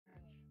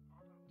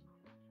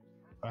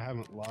I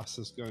haven't lost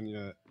this gun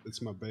yet.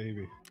 It's my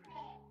baby.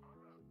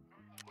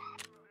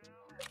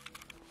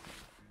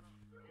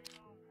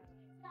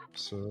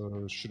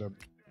 So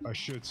I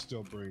should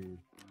still bring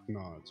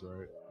nods,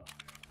 right?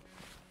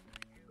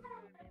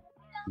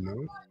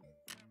 No?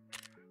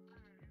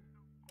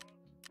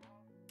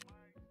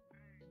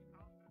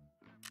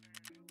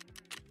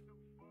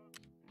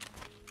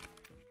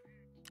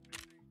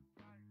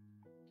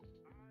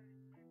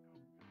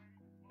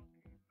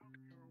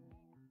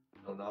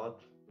 No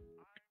nods?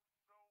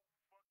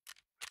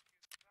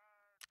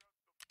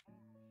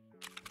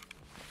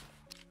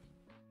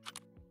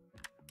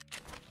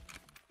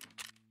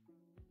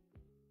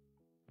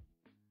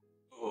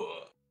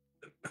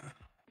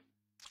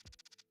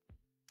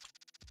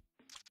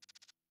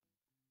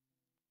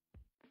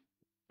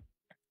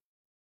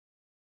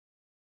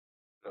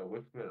 No,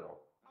 which middle?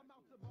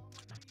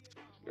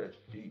 You guys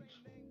cheats.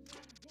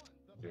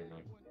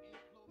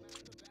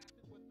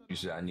 You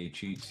said I need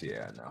cheats?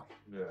 Yeah, no.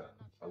 Yeah,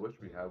 I wish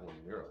we had one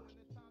in Europe.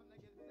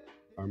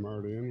 I'm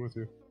already in with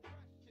you.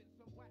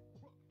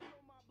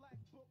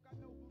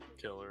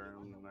 Killer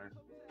in there.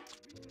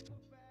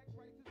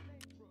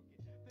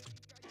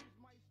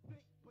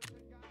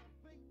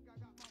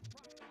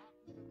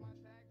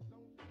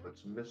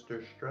 It's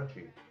Mr.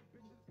 Stretchy.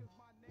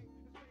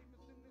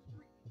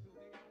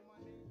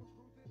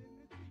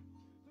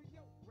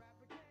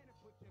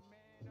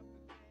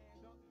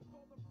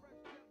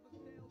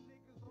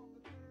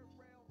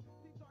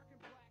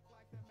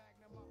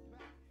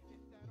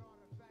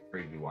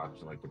 Crazy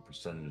watching like the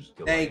percentage.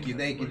 Thank you,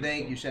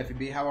 Chefy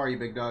B. How are you,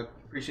 big dog?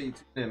 Appreciate you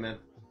tuning in, man.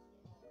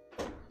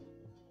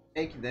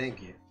 Thank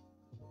you.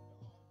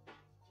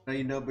 Now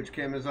you know, but your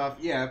camera's off.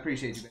 Yeah, I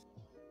appreciate you, man.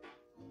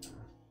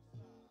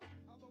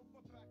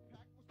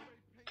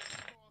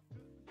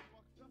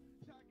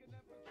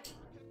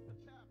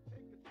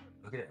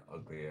 Look at that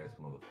ugly ass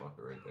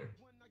motherfucker right there.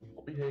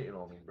 Don't be hating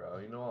on me, bro.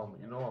 You know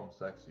I'm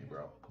sexy,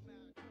 bro.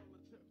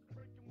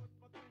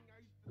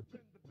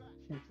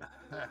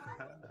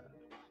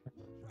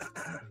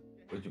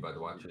 What you about to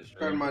watch this?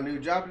 Starting my new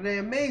job today.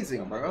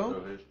 Amazing, bro.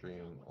 Show his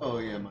stream Oh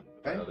yeah, my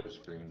guy. other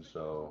screen,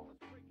 so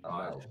I'm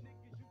out.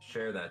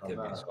 Share that to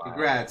me. So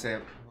Congrats,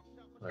 Amp.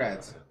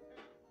 Congrats. All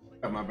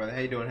right, my brother. How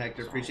you doing,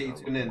 Hector? Appreciate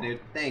you tuning in, dude.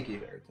 Thank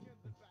you.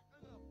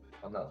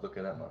 I'm not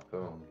looking at my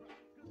phone.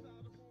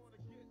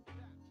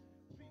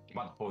 I'm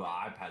about to pull the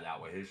iPad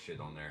out with his shit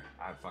on there.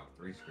 I have fucking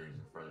 3 screens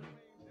in front of me.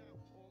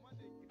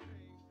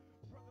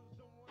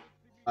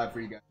 Live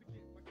for you guys.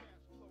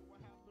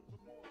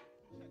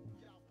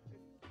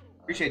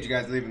 Appreciate you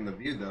guys leaving the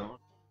view, though.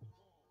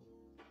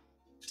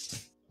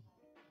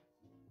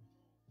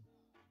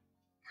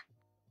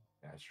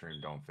 Yeah, I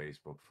streamed on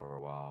Facebook for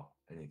a while.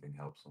 Anything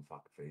helps on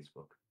fucking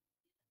Facebook.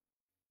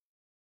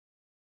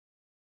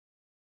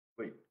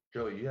 Wait,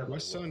 Joe, you have My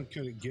like, son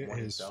couldn't get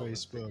his 20,000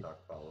 Facebook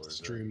TikTok followers,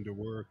 stream to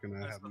work, and I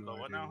That's have the no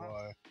what idea now, huh?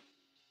 why.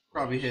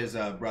 Probably his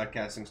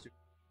broadcasting studio.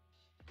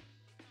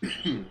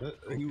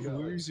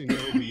 We're using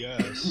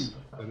OBS.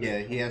 and Yeah,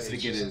 he has to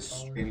it's get just- his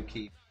stream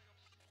key.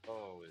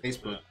 Oh,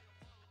 Facebook.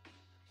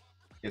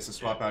 He has to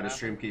swap out his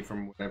stream key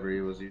from whatever he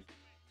was using.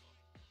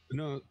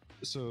 No,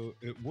 so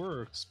it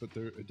works, but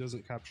it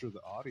doesn't capture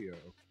the audio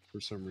for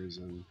some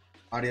reason.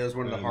 Audio is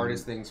one of the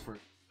hardest things for.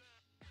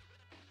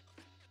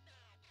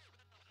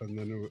 And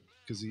then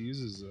because he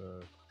uses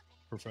a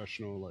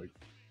professional, like,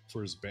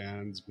 for his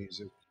band's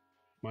music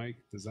mic,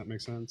 does that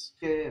make sense?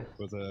 Yeah.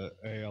 With a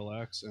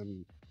ALX,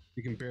 and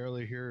you can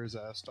barely hear his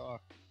ass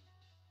talk.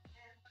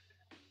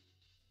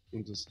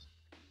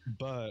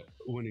 But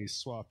when he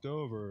swapped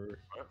over,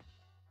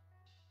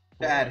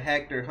 Chad,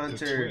 Hector,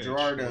 Hunter, Twitch,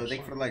 Gerardo, it's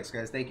thank you for the likes,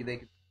 guys. Thank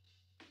you.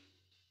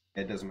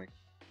 It doesn't make.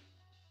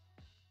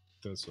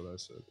 that's what I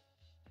said.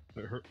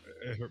 It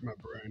hurt my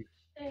brain.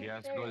 He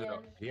has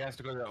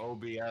to go to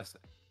OBS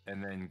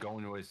and then go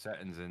into his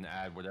settings and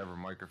add whatever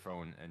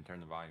microphone and turn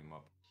the volume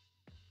up.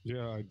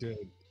 Yeah, I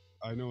did.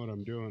 I know what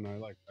I'm doing.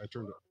 I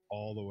turned it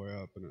all the way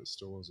up, and it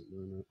still wasn't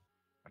doing it.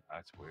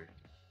 That's weird.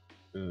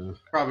 Yeah.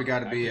 Probably got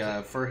to be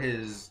for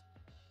his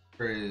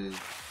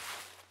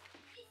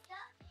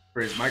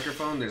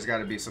microphone. There's got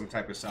to be some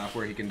type of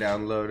software he can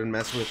download and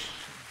mess with.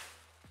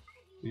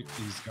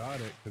 He's got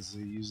it because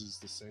he uses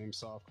the same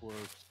software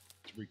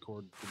to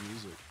record the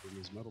music in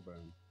his metal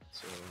band.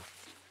 So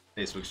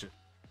Facebook shit.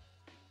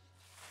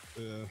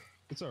 yeah,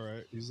 it's all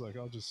right. He's like,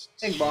 I'll just.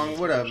 Bing bong,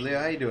 what up, Leo?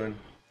 How you doing?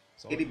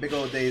 It's all 80 big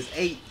old days.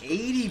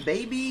 80,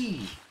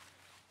 baby.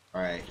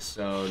 All right,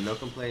 so no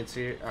complaints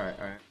here. All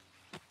right.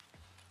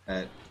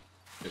 That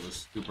it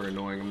was super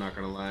annoying. I'm not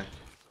gonna lie.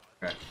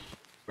 Okay,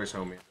 where's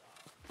homie?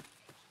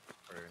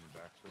 Right in the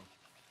back, too.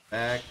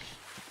 Back.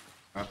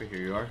 Copy. Here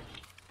you are.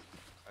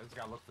 I just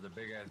gotta look for the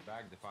big ass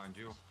bag to find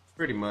you.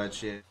 Pretty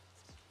much it.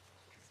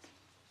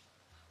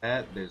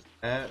 There's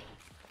that.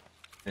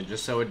 And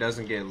just so it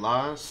doesn't get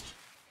lost,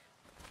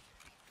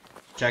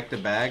 check the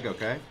bag,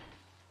 okay?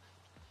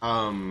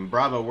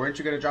 Bravo, weren't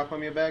you gonna drop on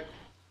me a bag?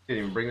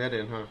 Didn't even bring that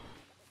in, huh?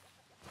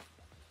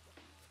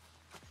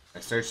 I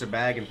searched the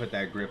bag and put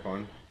that grip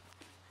on.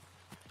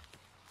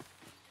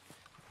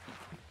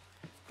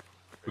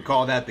 We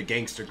call that the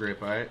gangster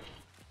grip, alright?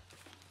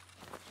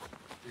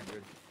 You're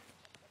good.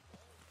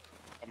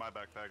 On my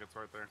backpack, it's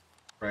right there.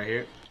 Right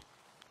here.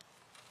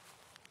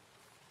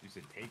 You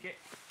said take it?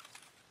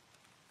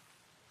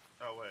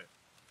 Oh wait,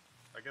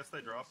 I guess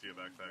they dropped you a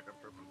backpack. I'm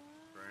tripping.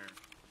 Right here.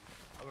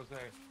 I was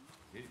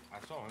saying,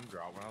 I saw him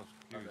drop when I was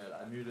My confused.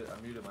 bad.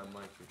 I muted my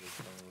mic because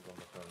someone was on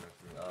the phone next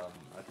to me.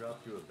 I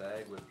dropped you a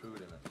bag with food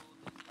in it,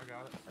 I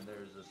got it. and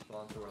there's a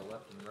spawn to our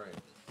left and right.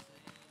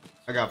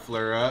 I got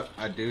flare up.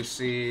 I do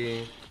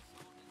see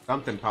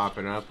something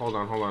popping up. Hold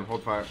on,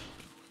 hold fire.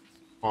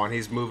 Hold on,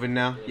 he's moving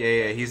now.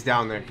 Yeah, he's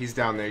down there. He's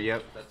down there.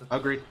 Yep.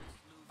 Agreed.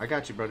 I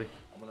got you, buddy.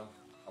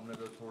 I'm gonna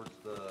go towards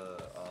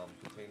the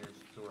containers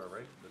to our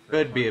right. The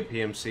Could be a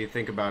PMC.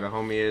 Think about it.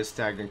 Homie is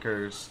tagged and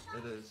cursed.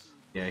 It is.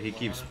 Yeah, he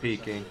keeps 100%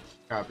 peeking.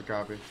 is.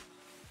 Copy.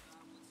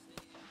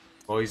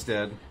 Oh, he's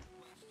dead.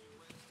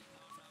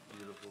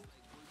 Beautiful.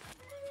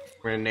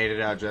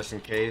 Grenaded out just in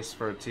case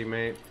for a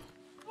teammate.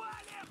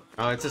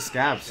 Oh, it's a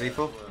scab,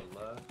 Seafool. To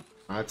our left.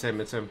 Oh, it's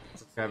him. It's a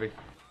scabby.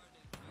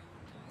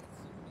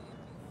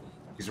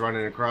 He's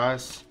running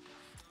across.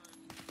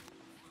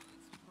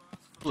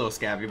 Little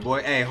scabby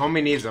boy. Hey,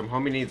 homie needs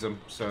him.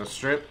 So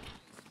strip.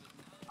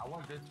 I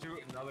wanted to shoot,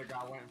 and the other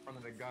guy went in front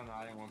of the gun, and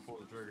I didn't want to pull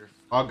the trigger.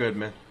 All good,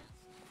 man.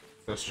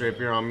 So strip,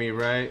 you're on me,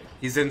 right?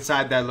 He's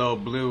inside that little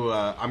blue.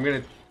 I'm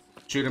gonna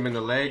shoot him in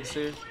the legs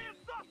here.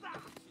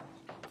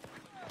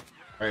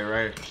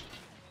 Right.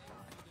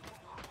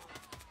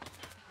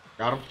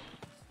 Got him.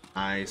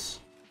 Nice.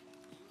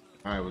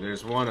 All right, well,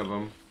 there's one of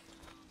them.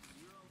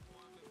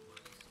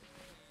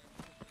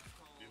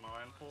 Be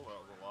mindful. That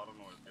was a lot of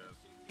noise, guys.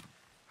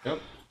 Yep.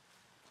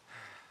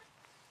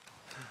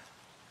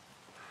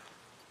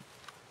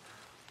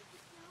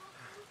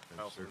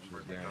 I'll Search search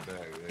for for damn it.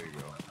 bag. There you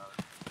go.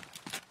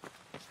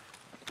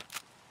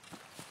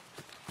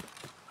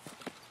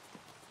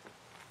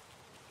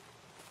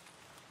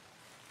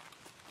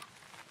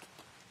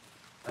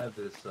 I have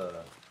this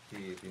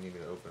key if you need me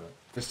to open it.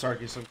 Miss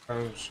Tarky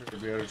sometimes should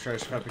be able to try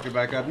to pick it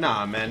back up.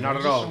 Nah, man, not I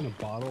at just all. found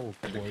a bottle of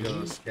Had to poison. kill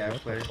the scab What the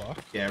player. fuck?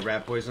 Yeah,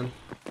 rat poison.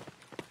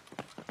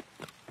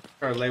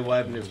 Or lay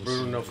weapon is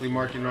brutal, no flea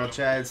market, no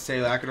chads.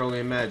 Taylor, I could only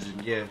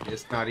imagine. Yeah,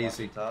 it's not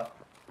easy. Top.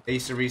 I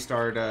used to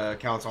restart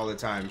accounts all the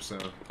time, so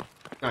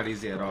it's not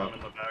easy at all. I'm in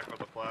the back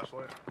with a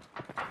flashlight.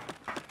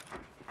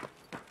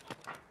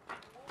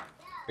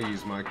 I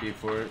use my key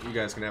for it. You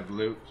guys can have the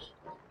loot.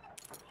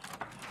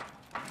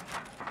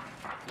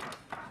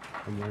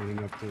 I'm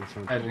running up to the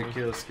front Had to door.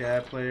 kill a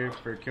scab player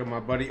for kill my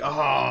buddy.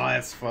 Oh,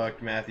 that's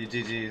fucked, Matthew.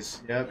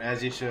 GG's. Yep,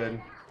 as you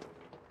should.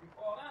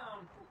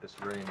 This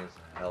rain is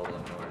hella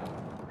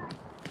annoying.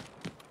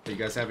 You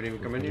guys haven't even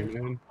come in here?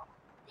 I'm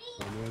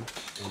in.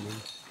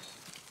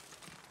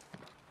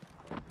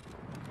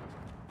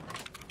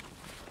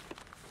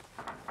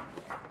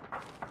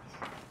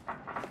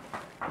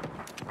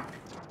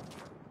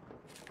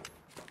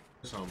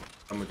 So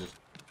I'm gonna just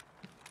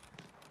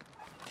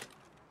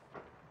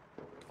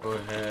go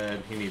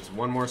ahead. He needs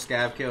one more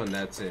scab kill and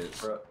that's it.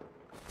 Bro,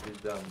 he's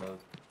down low.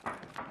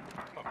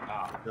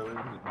 Ah, Billy,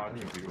 my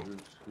new people. who's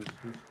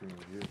screaming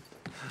you?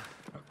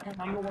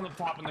 I'm the one up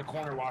top in the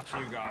corner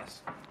watching you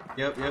guys.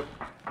 Yep.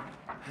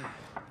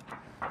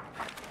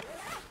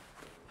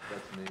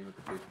 That's me with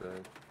the big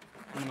bag.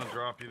 I'm gonna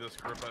drop you this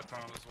grip I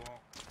found as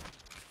well.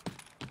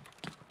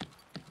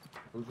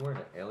 Who's wearing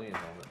an alien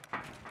helmet?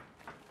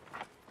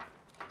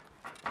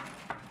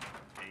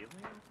 Alien?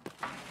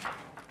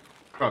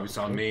 Probably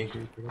saw me.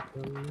 Can you put up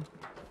that one?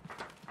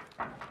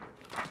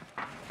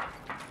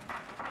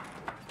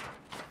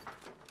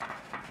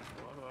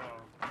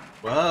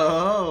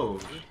 Whoa!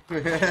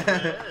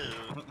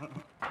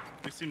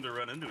 We seem to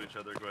run into each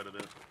other quite a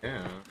bit.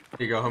 Yeah.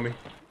 Here you go, homie.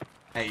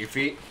 At your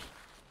feet.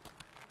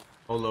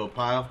 Whole little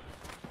pile.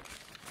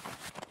 I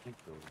think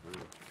those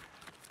blue.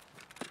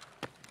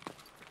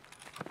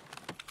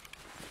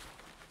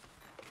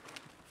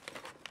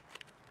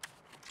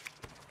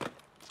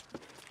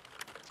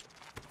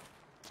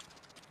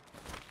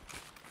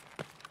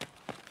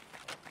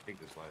 Take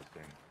this last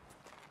thing.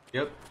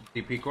 Yep.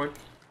 DP coin.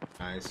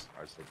 Nice.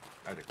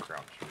 I had to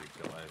crouch to reach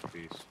that last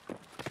piece.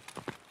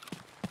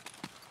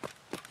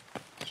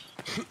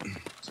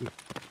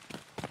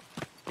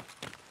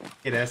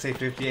 Get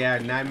SA-50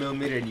 at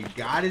 9mm and you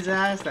got his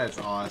ass? That's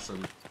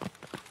awesome.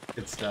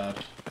 Good stuff.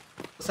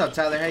 What's up,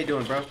 Tyler? How you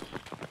doing, bro?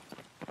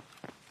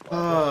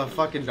 Oh,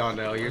 fucking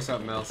Donnell. You're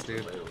something else,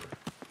 dude.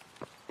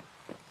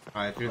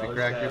 Alright, through the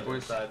crack here,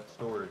 boys. Inside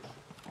storage.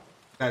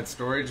 That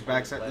storage,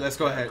 backside. Let's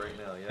go ahead. Right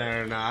now,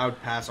 yeah. No. I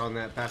would pass on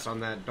that. Pass on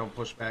that. Don't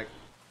push back.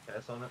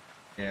 Pass on it.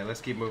 Yeah,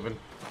 let's keep moving.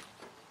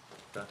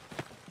 Okay.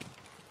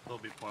 There'll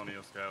be plenty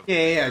of scouts.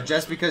 Yeah.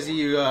 Just because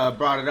you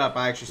brought it up,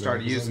 I actually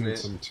started Yeah, 'cause I using need it.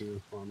 Some too,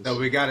 honestly. So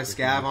we got a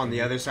scav on the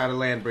other side of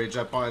land bridge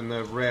up on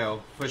the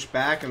rail. Push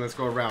back and let's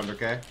go around,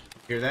 okay?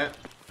 Hear that?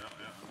 Yeah.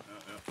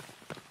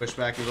 Push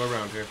back and go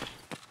around here.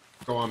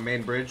 Go on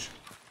main bridge.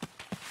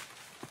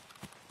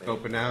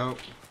 Open out.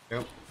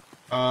 Yep.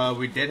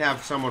 We did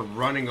have someone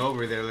running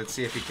over there. Let's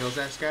see if he kills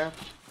that scav.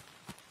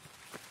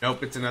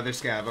 Nope, it's another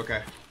scav.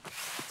 Okay.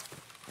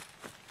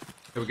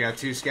 So we got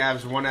 2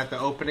 scabs, one at the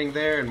opening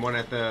there and one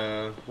at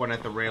the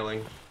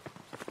railing.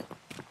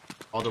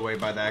 All the way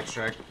by the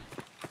extract.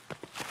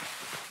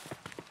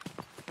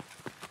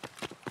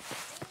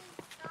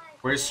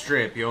 Where's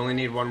Strip? You only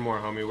need one more,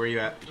 homie. Where you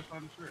at?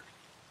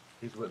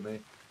 He's with me.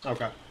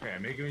 Okay. Yeah,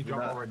 making me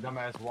jump over a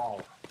dumbass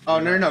wall. Oh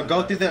no.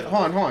 Go through the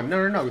hold on.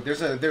 No.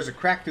 There's a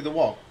crack through the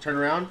wall. Turn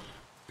around.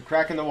 The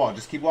crack in the wall.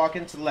 Just keep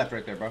walking to the left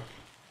right there, bro.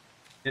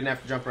 Didn't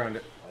have to jump around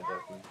it. I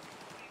definitely.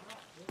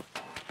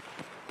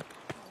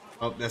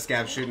 Oh, that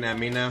scab's shooting at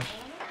me now.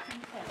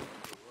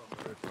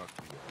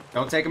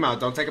 Don't take him out.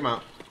 Don't take him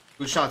out.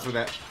 Whose shots were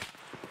that?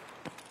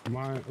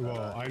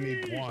 Well, I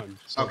need one.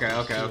 So Okay.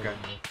 there's 2 Okay. of them.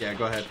 Yeah,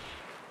 go ahead.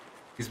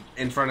 He's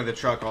in front of the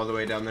truck all the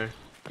way down there.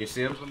 You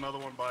see him? There's another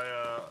one by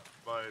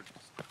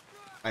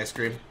Ice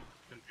cream.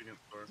 convenience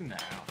store. Now.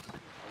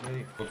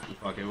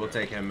 Fuck it, we'll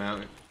take him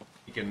out.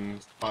 He can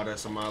spot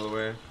us a mile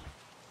away.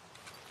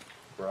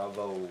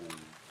 Bravo.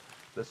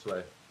 This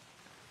way.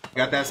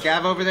 Got that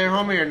scav over there,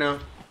 homie, or no?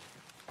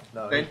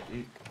 No, Hey.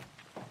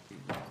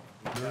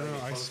 No,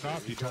 I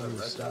stopped. You told me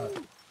to stop.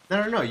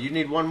 No. You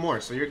need one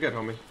more, so you're good,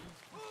 homie.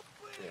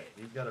 Yeah,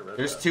 he's got a red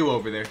There's dot. 2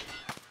 over there.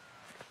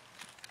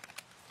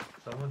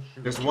 Someone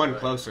shoot There's him one right.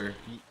 closer.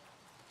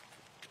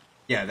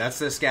 Yeah, that's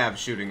the scav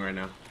shooting right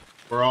now.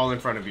 We're all in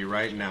front of you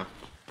right now.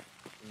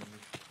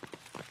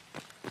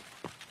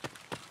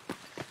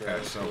 Yeah,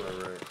 Okay, so-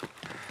 right.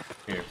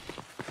 Here.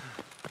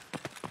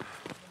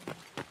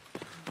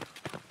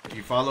 If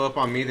you follow up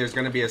on me, there's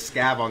gonna be a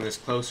scav on this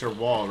closer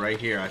wall right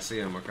here. I see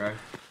him, okay?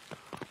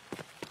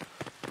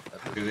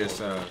 That's Do this,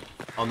 cool.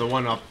 on the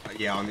one up,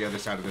 yeah, on the other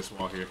side of this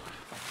wall here.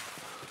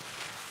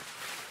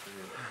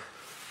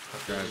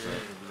 Okay, guys, you're on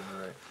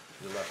the right.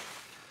 Your left.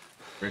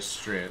 Where's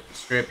Strip?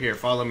 Strip here,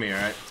 follow me,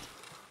 alright?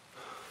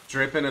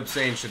 Strip and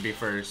Abstain should be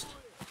first.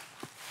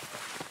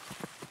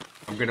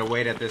 I'm gonna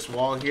wait at this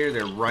wall here.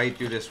 They're right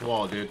through this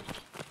wall, dude.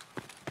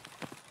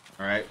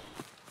 Alright.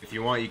 If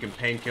you want, you can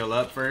pain kill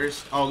up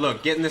first. Oh,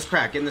 look, get in this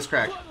crack,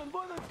 Okay,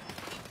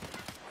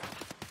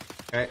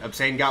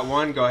 Abstain got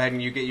one. Go ahead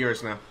and you get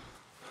yours now.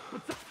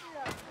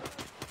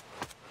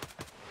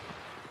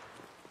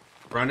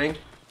 Running.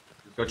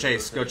 Go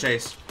chase, I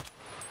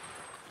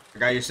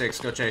got your 6,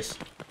 go chase.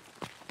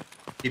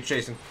 Keep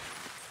chasing.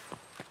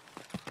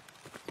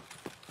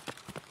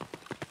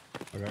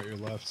 I got your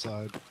left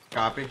side.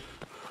 Copy.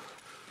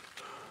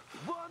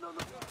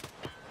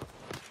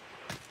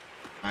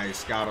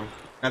 Nice, got him.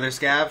 Another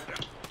scav.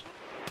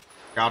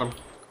 Got him.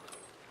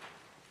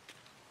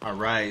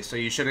 Alright, so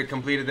you should have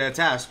completed that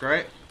task,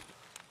 right?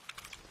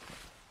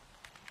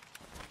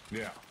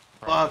 Yeah.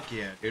 Fuck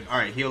yeah, dude.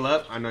 Alright, heal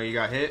up. I know you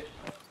got hit.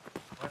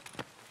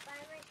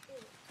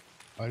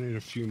 I need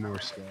a few more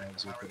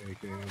scabs with the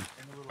AKM.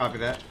 Copy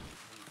that.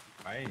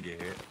 I ain't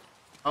get hit.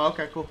 Oh,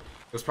 okay, cool.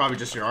 It was probably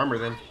just your armor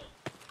then.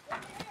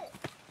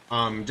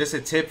 Just a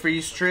tip for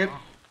you, Strip.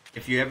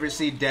 If you ever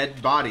see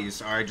dead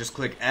bodies, alright, just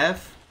click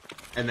F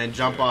and then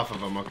jump off of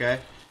them, okay?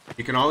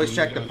 You can always You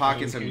check need the an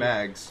pockets and IMP?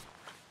 bags.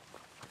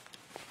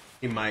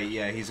 He might,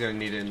 yeah, he's gonna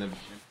need it in the...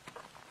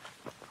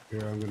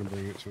 Here, I'm gonna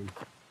bring it to him.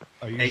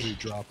 I Hey. usually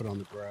drop it on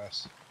the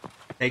grass.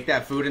 Take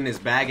that food in his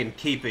bag and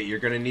keep it. You're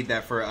gonna need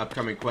that for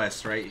upcoming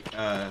quests, right?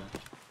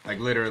 Like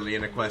literally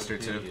in a quest or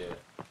two. Yeah.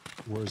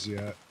 Where's he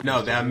at?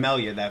 No, that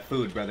Amelia, that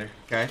food, brother.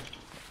 Okay?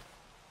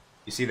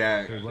 You see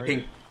that Okay,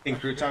 right- pink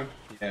crouton?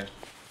 Yeah.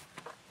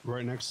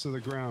 Right next to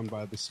the ground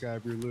by the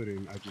scab you're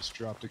looting, I just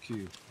dropped a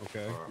key.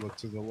 Okay? Look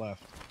to the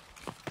left.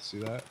 See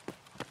that?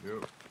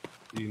 Yep.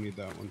 You need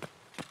that one.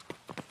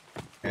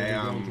 Hey,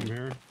 Where we going from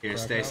here? here, Crack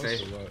stay, house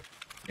stay. or what?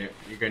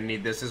 You're gonna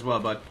need this as well,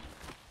 bud.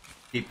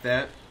 Keep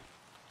that.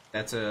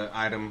 That's a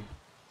item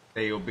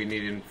that you'll be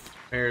needing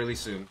fairly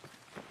soon.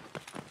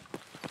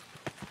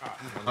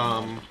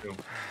 I'm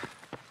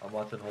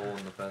watching hole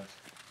in the fence.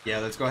 Yeah,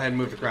 let's go ahead and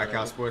move the crack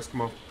house, boys.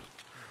 Come on.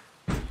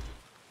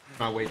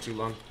 Not wait too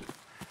long.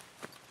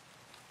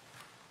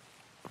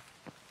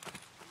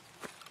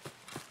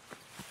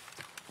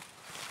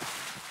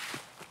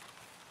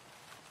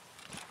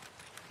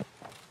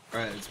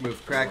 Alright, let's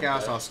move crack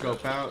house. I'll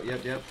scope out.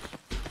 Yep.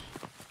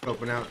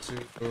 Scoping out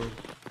to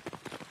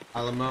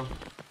Alamo.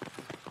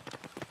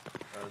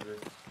 Roger.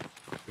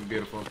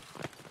 Beautiful.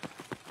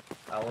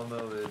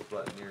 Alamo is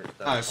what near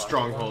that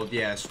Stronghold,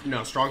 yes.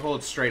 No,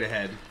 Stronghold's straight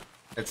ahead.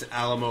 It's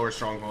Alamo or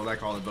Stronghold. I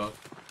call it both.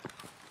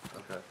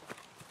 Okay.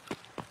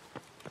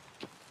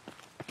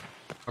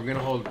 I'm gonna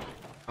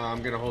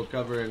hold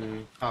cover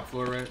in top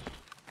floor, right?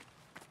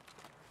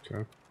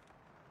 Okay.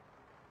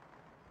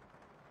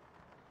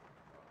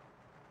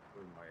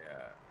 Where am I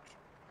at?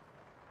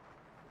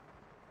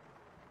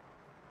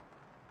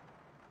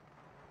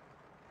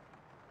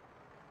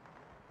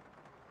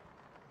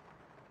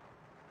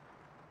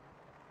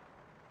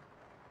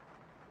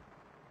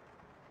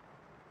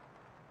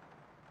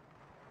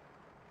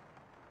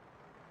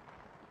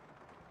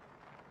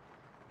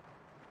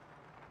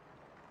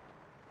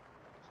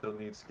 Still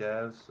need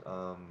scavs.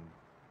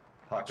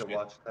 Pocket Watch me.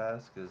 watch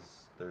task is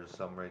there's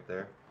some right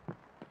there.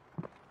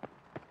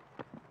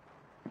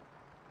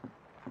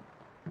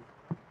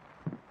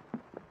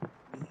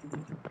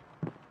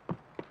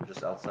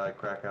 Just outside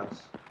crack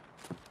house.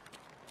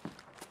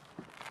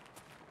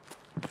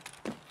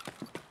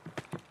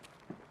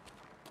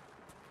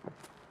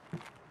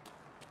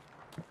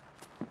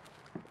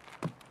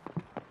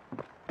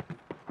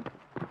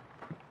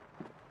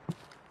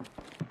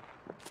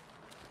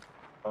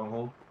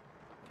 Stronghold.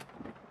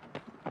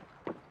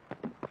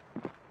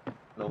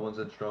 No one's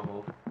in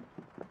stronghold.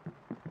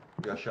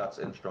 We got shots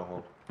in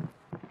stronghold.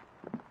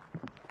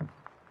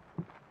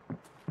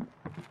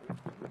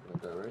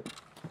 Like that, right?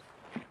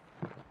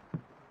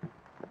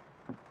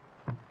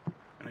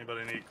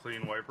 Anybody need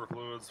clean wiper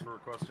fluids for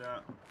request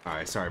yet?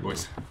 Alright, sorry,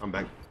 boys. I'm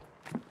back.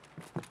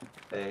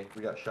 Hey,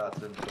 we got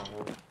shots in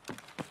stronghold.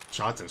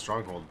 Shots in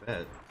Stronghold,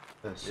 bet.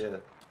 Yes. Yeah.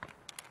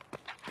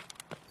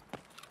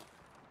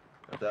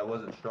 If that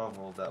wasn't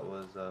stronghold, that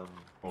was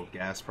Old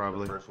gas, the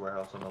probably. first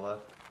warehouse on the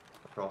left,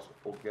 across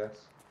old gas.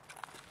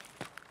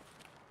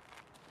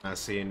 Not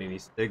seeing any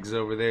stigs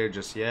over there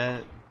just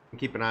yet. I'm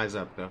keeping eyes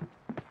up, though.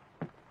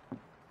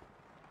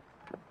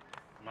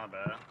 Not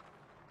bad.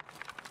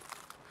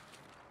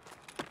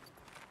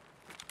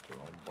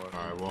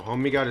 Alright, well,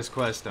 homie got his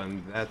quest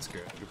done. That's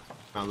good.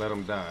 Not let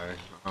him die.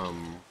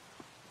 I'm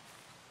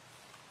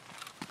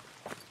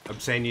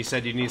saying you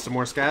said you need some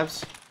more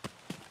scavs?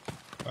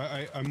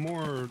 I'm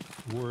more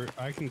worried.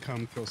 I can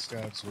come kill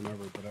scabs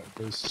whenever, but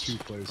there's 2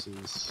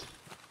 places.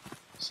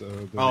 So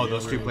Oh,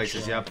 those 2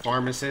 places. Shop. Yep,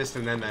 farm assist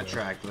and then that Yeah.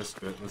 track. Let's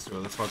do it. Let's do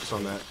it. Let's focus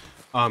on that.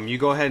 You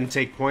go ahead and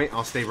take point.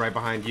 I'll stay right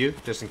behind you,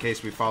 just in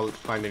case we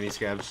find any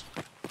scabs.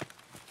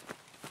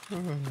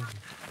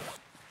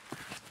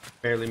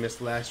 Barely missed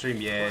the last stream.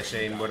 Yeah,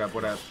 Shane, what up,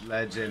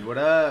 legend, what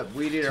up,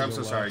 Weed Eater, I'm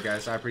so sorry,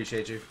 guys, I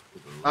appreciate you.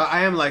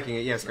 I am liking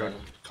it, yes, go.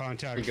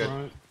 Contact Be good.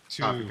 front.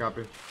 2.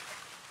 Copy.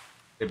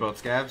 They both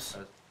scabs?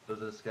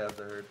 Those are the scabs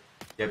I heard.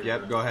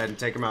 Yep, go ahead and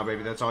take them out,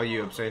 baby, that's all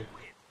you, I'm saying.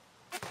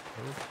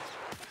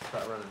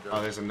 Stop running, Joe.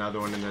 Oh, there's another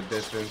one in the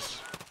distance.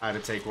 I had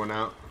to take one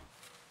out.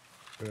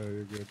 Yeah,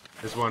 you're good.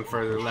 There's one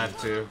further left,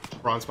 too.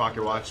 Bronze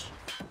pocket watch.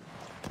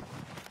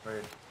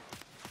 Right.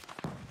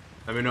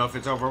 Let me know if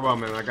it's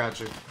overwhelming, I got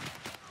you.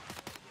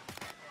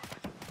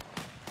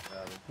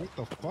 What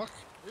the fuck?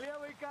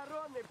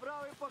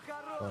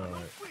 Alright.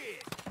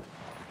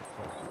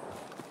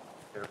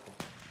 Careful.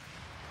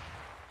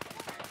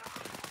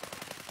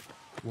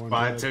 One Well,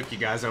 I dead. took you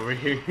guys over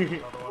here.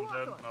 Another one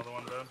dead. Another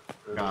one dead.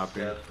 There's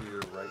Copy. a scab to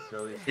your right,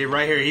 Joey. He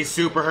right here, he's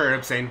super hurt,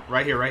 I'm saying.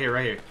 Right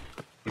here.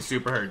 He's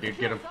super hurt, dude,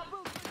 get him.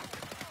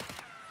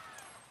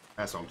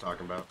 That's what I'm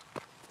talking about.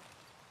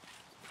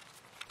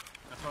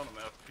 I found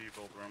an FP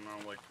filter. I'm now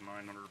like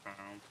 900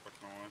 pounds.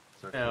 Fucking away.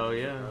 Circle Hell in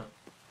the yeah. front.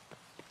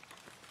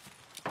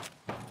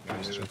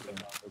 Nice Yeah. check.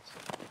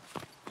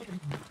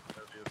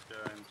 Heaviest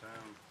guy in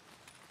town.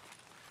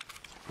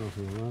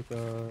 What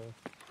the?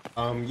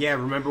 Yeah,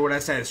 remember what I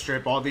said,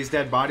 strip all these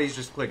dead bodies,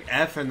 just click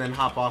F and then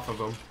hop off of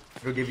them.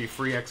 It'll give you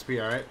free XP,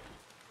 alright?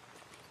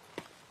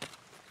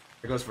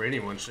 It goes for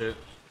anyone, shit.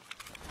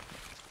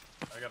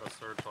 I gotta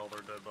search all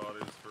their dead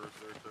bodies first.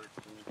 There, too.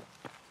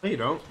 No, you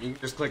don't. You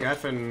can just click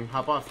F and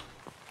hop off.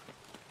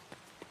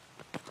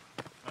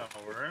 Oh,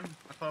 we're in?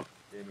 I thought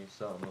Gave me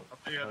something.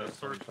 you had to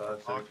search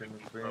 125 for searching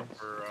stuff experience.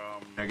 for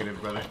Negative,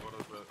 brother. What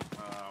is it?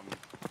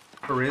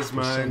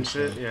 Charisma and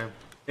shit, yeah.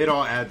 It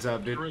all adds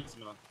up, dude.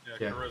 Charisma.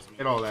 Yeah, Charisma.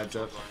 it all adds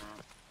up.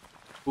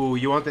 Ooh,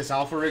 you want this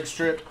alpha rig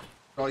strip?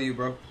 It's all you,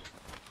 bro.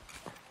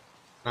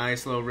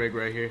 Nice little rig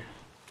right here.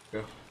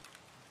 Go.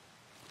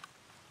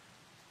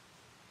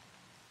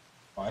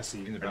 Oh, I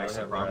see. In the I back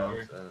have Bravo.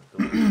 rounds and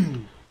a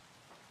door.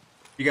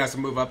 You guys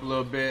can move up a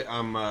little bit.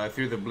 I'm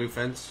through the blue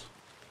fence.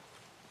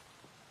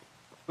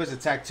 Where's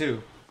attack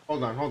 2?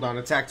 Hold on.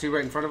 Attack 2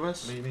 right in front of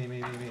us?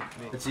 Me.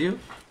 It's you?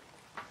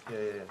 Yeah.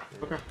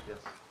 Okay. Yes.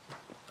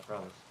 I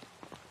promise.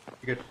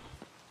 You good?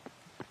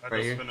 I Right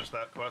just here? finished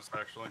that quest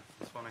actually.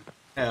 It's funny.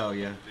 Hell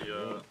yeah.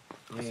 The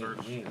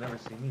search. You ain't never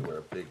seen me wear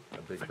a big I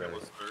think bag. it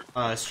was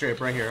search.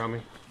 Strip right here,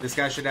 homie. This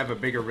guy should have a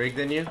bigger rig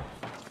than you.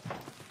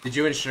 Did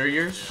you insure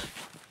yours?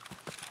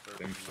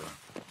 Think so.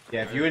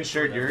 Yeah, if you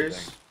insured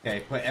yours, okay,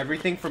 put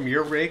everything from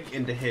your rig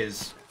into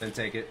his, then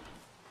take it.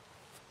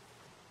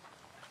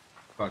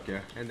 Fuck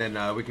yeah. And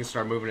then we can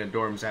start moving in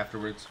dorms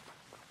afterwards.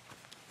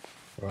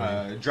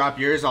 Drop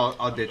yours,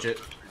 I'll ditch it.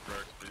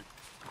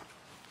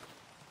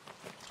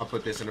 I'll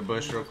put this in a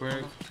bush real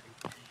quick.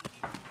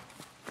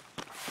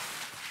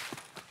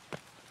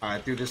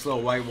 Alright, through this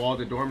little white wall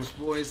to dorms,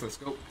 boys. Let's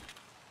go.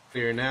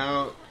 Clearing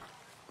out.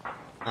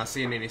 Not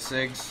seeing any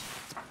SIGs.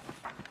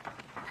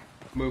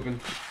 Moving.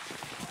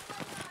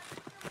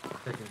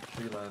 Taking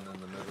tree line in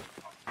the middle.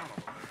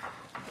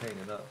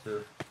 Painting up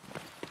too.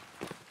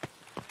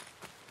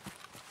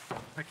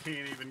 I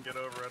can't even get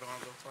over it on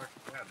the fuck.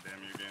 God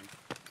damn you, game.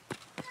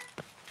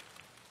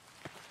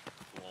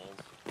 Walls.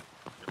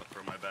 Gotta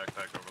throw my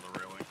backpack over the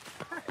railing.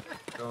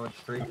 Going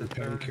straight to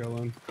Pen third.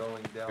 killing.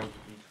 Going down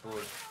each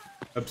floor.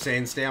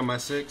 Abstain, stay on my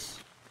 6.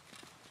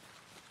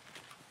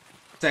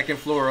 Second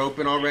floor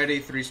open already,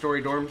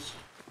 3-story dorms.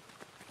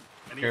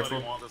 Anybody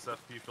Careful. want this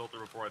FP filter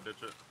before I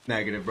ditch it?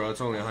 Negative, bro.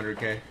 It's only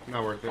 100k.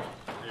 Not worth it.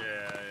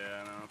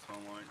 Yeah, no, that's what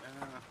I'm like.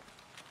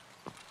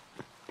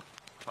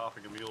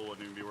 popping a mule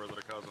wouldn't even be worth it.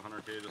 It costs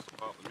 100K just to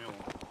pop the mule.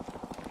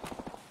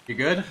 You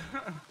good?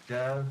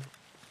 Yeah.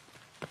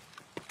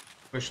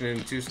 Pushing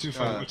in two.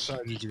 Which side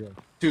did you go?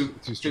 Two.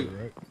 Two-story,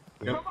 right?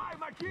 Yep.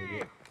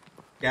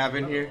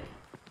 Gavin here.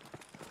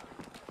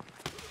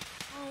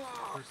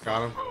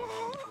 Got him.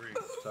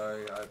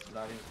 Sorry, I'm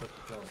not even supposed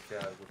to kill him,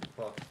 Cav. What the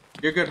fuck?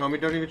 You're good, homie.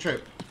 Don't even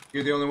trip.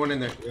 You're the only one in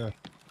there. Yeah.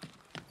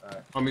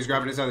 Alright. Homie's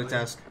grabbing his other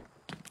task.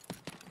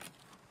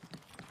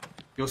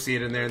 You'll see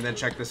it in there and then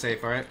check the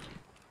safe, alright?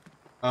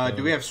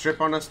 Do we have strip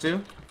on us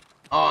too?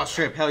 Oh,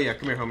 strip. Hell yeah.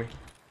 Come here, homie.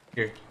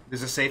 Here.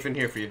 There's a safe in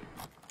here for you.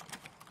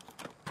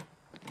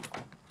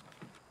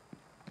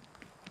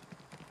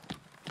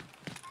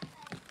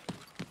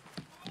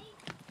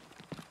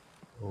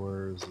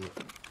 Where is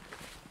it?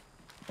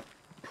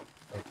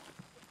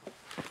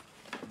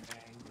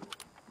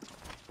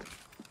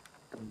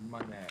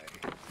 Money.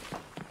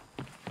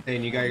 Hey,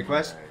 and you got your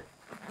quest?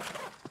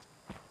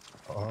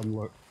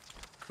 Look.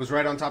 Was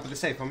right on top of the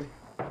safe, homie.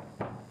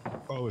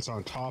 Oh, it's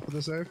on top of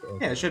the safe?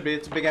 Okay. Yeah, it should be.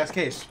 It's a big ass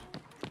case.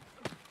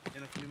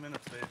 In a few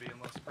minutes, baby,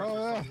 unless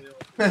Oh,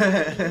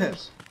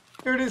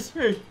 Here it is.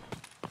 Hey.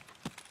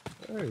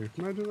 Hey,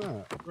 imagine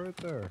that. Right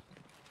there.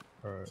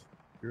 Alright.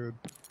 Good.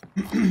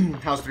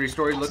 House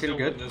 3-story looking Still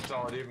good. wouldn't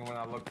install it even when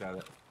I looked at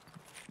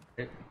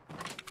it.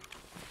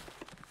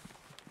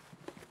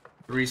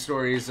 3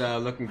 stories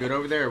looking good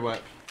over there or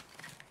what?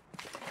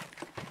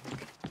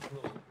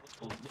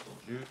 Little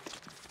juice.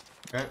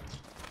 Okay.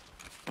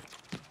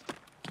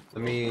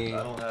 Let me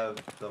I don't have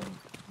the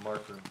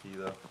marker key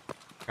though.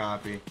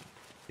 copy.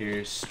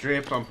 Here,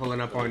 strip. I'm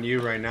pulling up on you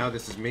right now.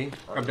 This is me.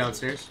 Come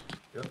downstairs.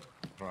 Yep.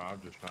 Bro, I'm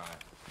just trying to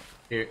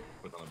Here.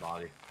 put on the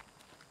body.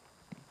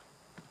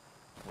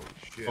 Holy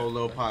shit. Whole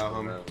little pile, I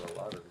don't homie. have a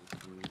lot of these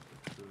food.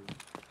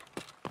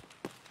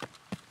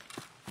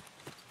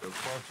 Good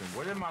question.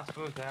 What am I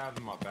supposed to have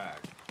in my bag?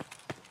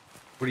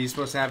 What are you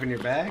supposed to have in your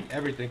bag?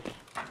 Everything.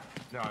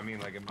 No, I mean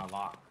like in my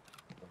lock.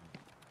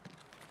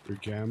 Your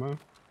gamma?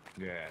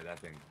 Yeah, that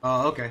thing.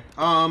 Oh, okay.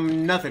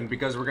 Nothing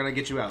because we're gonna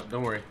get you out.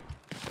 Don't worry.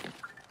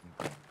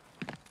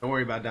 Don't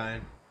worry about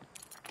dying.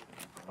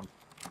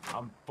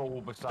 I'm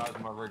full besides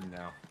my rig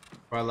now.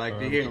 What I like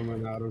to I'm hear.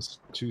 coming out of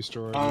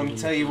 2-story.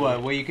 Tell you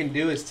what you can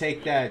do is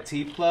take that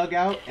T-plug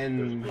out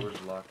and There's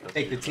doors locked up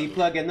take the here,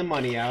 T-plug and the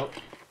money out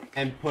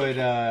and put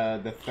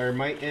the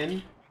thermite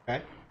in.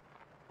 Okay.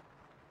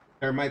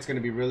 Thermite's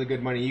gonna be really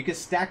good money. You can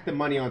stack the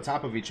money on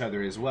top of each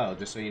other as well,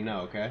 just so you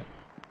know. Okay.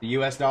 The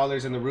U.S.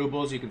 dollars and the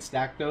rubles, you can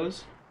stack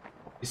those.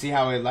 You see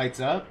how it lights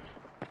up?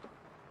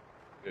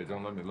 Yeah,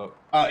 don't let me look.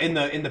 In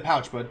the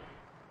pouch, bud.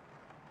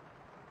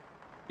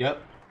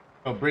 Yep.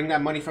 So bring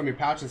that money from your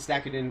pouch and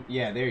stack it in.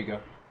 Yeah, there you go.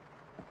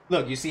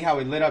 Look, you see how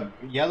it lit up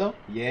yellow?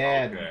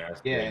 Yeah, Okay,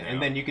 that's yeah. good now.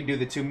 And then you can do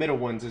the 2 middle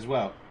ones as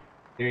well.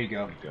 There you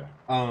go. Okay.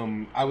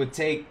 I would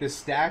take the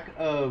stack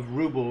of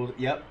rubles.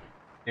 Yep.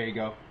 There you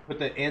go. Put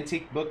the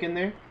antique book in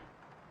there.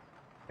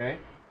 Okay.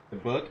 The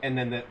book, and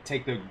then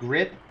take the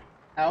grip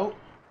out,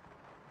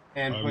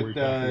 and we're put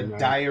the talking about-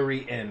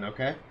 diary in.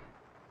 Okay.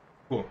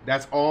 Cool.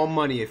 That's all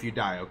money if you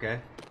die.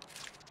 Okay.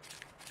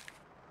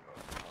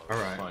 All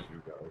right. Fine,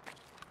 you guys.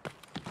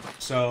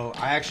 So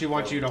I actually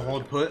want you to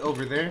hold put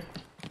over there.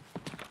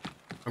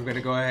 I'm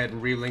gonna go ahead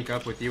and re-link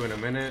up with you in a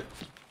minute.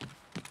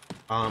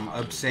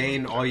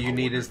 Obsane, all you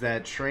need is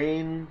that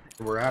train.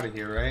 We're out of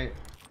here, right?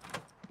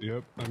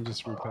 Yep, I'm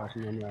just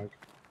repacking my mag.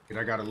 And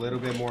I got a little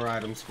bit more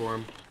items for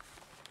him.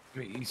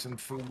 Let me eat some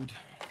food.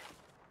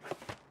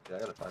 Yeah, I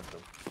gotta find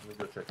some. Let me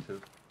go check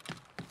too.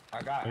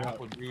 I got Yeah.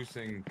 apple juice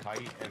and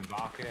kite and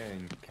vodka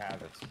and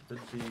Cavits.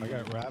 Should be I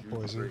got rat juice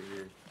poison. right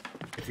here.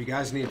 If you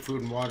guys need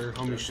food and water,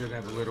 homie should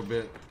have a little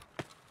bit.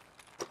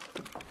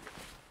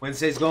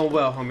 Wednesday's going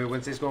well, homie.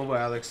 Wednesday's going well,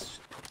 Alex.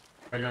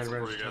 Right now,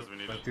 support you guys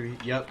if we need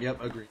it.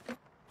 Yep, agree.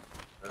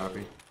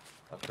 Copy.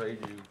 I'll trade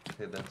you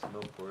hit that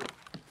smoke for it.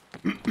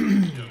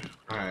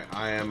 Alright,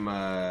 I am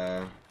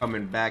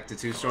coming back to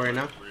 2-story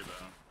now. Read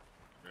that.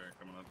 Okay,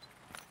 coming up.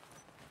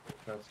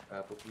 That's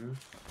apple juice.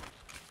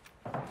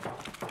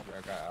 Yeah,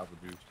 I got apple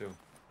juice too.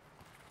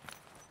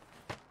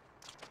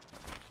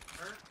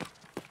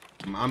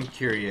 I'm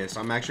curious.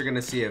 I'm actually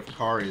gonna see if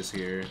Car is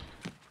here.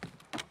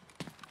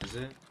 Is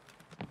it?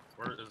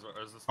 Where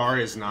is this? Car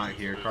is not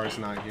here. Car's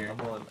not here.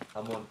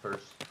 I'm on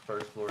first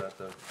floor at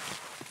the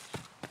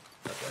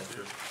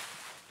entrance.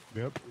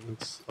 Yep,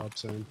 it's up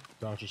saying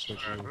Dr. Switch.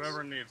 Alright,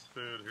 whoever needs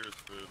food, here's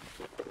food.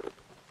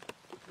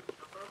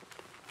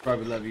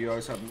 Probably love you. You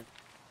always help me.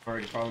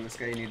 Already following this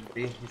guy you need to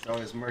be. He's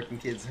always marking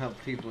kids, help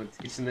people, and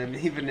teaching them,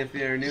 even if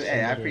they're new.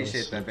 Hey, I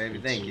appreciate that, baby.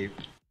 Thank you.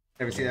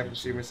 Never see that from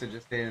streamers, so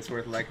just saying it's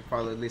worth like and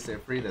follow at least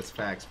at free. That's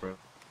facts, bro.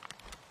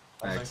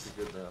 I'm Facts.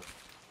 actually good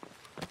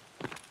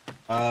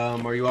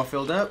now. Are you all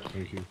filled up?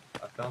 Thank you.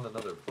 I found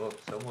another book.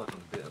 Someone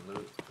didn't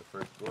loot the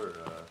first floor.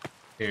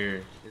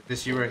 Here. Is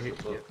this you right here?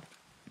 the book.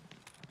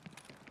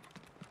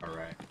 Yeah.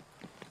 Alright.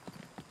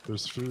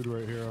 There's food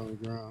right here on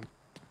the ground.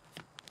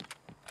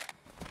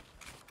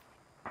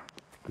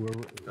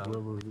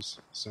 Whoever was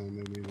saying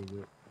they needed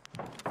it.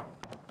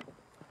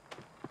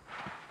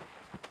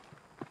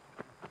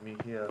 Me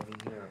here, me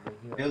here, me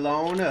here. Still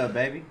on up,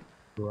 baby.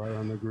 Right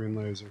on the green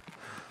laser.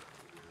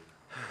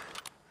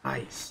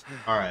 Nice.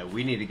 All right,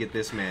 we need to get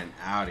this man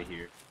out of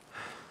here.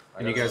 I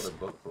Can you got guys- another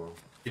book for him.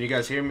 Can you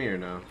guys hear me or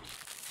no?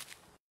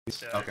 Yeah,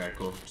 I Okay, agree.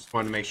 cool. Just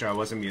wanted to make sure I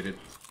wasn't muted.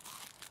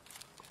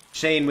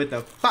 Shane with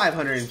the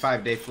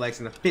 505-day flex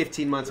and the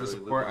 15 months of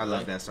support. I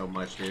love that so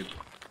much, dude.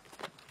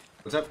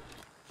 What's up?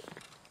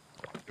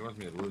 He wants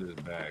me to loot his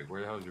bag.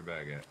 Where the hell's your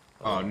bag at?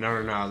 Oh no.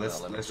 let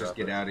Let's me just drop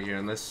get it. out of here.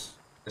 Unless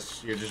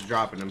you're just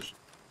dropping him.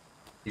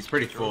 He's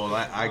pretty full.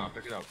 Nah,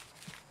 pick it up.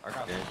 I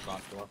got Okay. some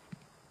spots left.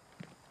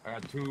 I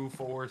got 2,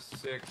 4,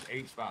 6,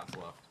 8 spots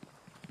left.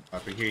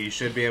 Up in here, you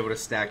should be able to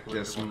stack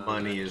Where's this the one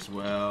money under? as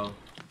well.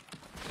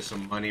 There's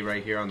some money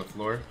right here on the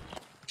floor.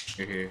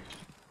 Here.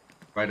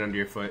 Right under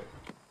your foot.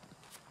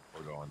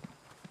 We're going.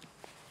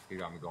 He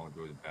got me going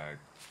through his bag.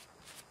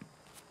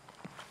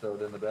 Throw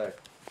it in the back.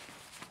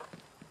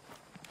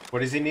 What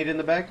does he need in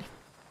the bag?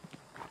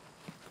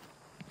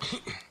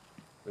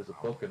 There's a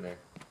book in there.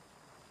 I'm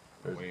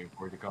There's waiting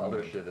for it to come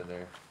other in. shit in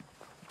there.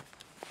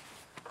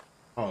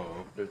 Oh,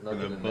 There's for nothing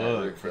the in that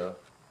book. rig, though.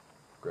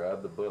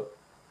 Grab the book.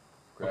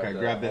 Okay, that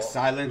grab the vault.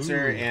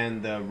 silencer Ooh.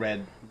 and the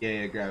red.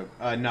 Yeah, grab.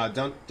 No,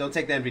 don't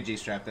take the NVG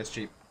strap. That's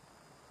cheap.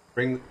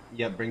 Bring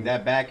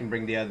that back and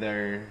bring the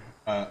other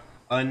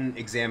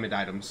unexamined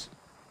items.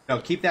 No,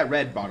 keep that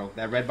red bottle.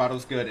 That red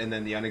bottle's good, and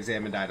then the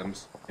unexamined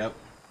items. Yep.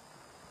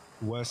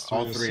 West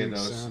All 306 three of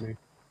those. Sandy.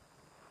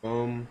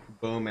 Boom,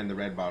 boom, and the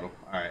red bottle.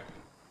 All right,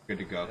 good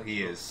to go. That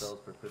He book is sells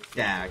for 15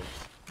 stacked.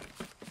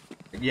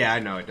 bucks. Yeah, I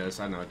know it does.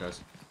 I know it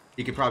does.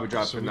 He could probably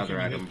drop So we another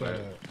can item, hit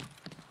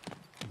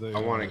but the,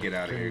 I wanna get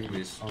out of here, thing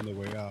please. On the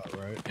way out,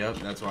 right? yep,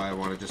 that's why I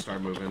wanted to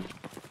start moving.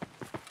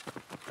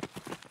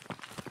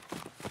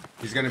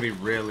 He's gonna be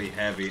really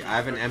heavy. I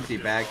have an empty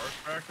bag.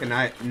 Can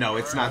I? No,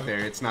 it's not there.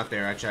 It's not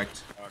there. I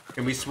checked.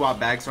 Can we swap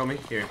bags, homie?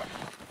 Here.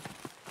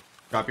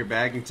 Drop your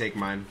bag and take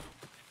mine.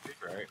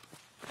 Right?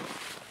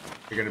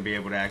 You're gonna be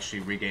able to actually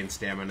regain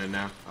stamina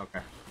now. Okay.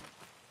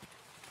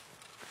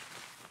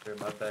 Here,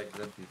 my bag's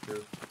empty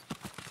too.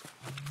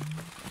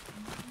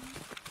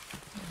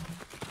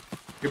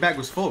 Your bag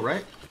was full,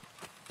 right?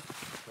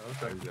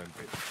 Okay. He's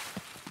empty.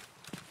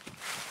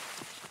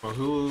 Well,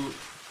 who?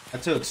 I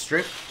took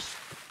strips.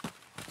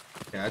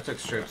 Yeah, I took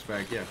strips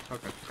back. Yeah.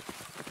 Okay.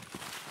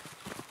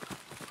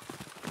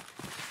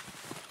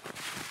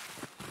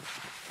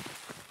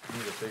 You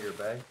need a bigger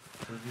bag?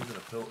 Who's using a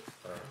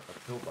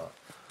pill box?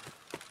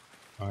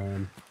 I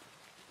am.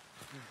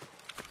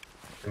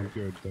 I'm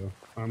good though.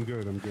 I'm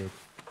good.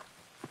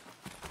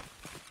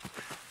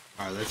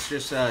 All right. Let's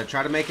just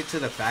try to make it to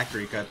the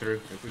factory cut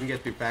through. If we can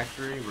get through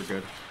factory, we're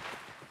good.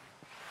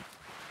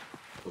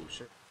 Oh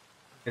shit!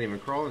 Can't even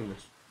crawl in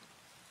this.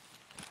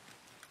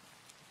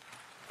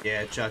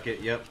 Yeah, chuck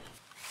it. Yep.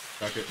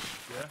 Chuck it.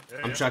 Yeah,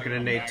 I'm chucking a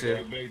nade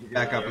too.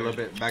 Back up a little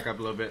bit. Back up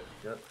a little bit.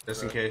 Yep.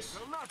 Just in right. case.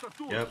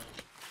 Yep.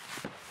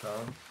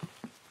 Tom.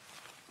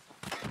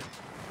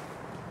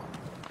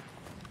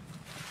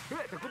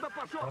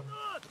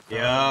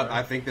 Yep.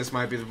 I think this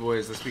might be the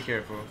boys. Let's be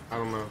careful. I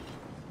don't know.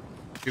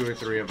 2 or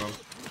 3 of them.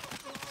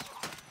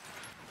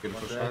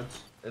 Beautiful One dead.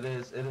 shots. It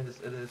is.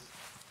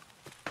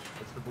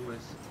 It's the boys.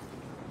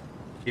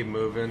 Keep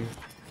moving.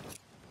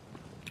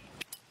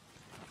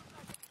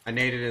 I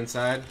naded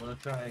inside. Wanna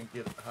try and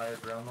get higher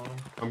ground on them?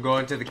 I'm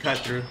going to the cut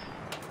through.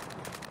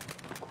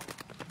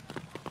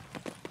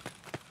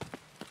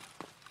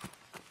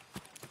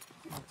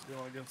 It's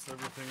going against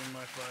everything in my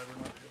fiber.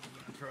 Not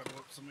able to try to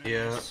whip some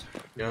Yeah. ass.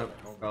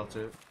 Yep. Felt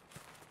it.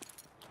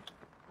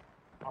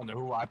 I don't know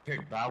who I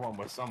picked. That one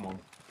was someone.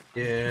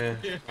 Yeah.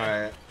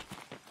 Alright.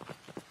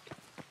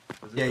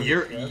 Is it Yeah, the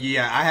you're. scab?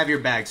 Yeah, I have your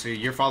bag, so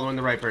you're following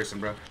the right person,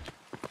 bro.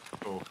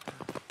 Cool.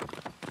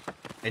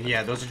 And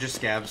yeah, those are just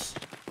scabs.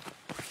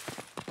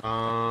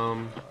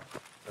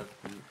 That's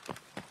deep.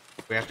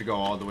 We have to go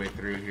all the way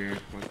through here.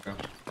 Let's go.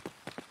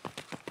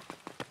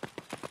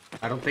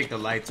 I don't think the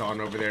light's on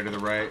over there to the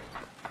right.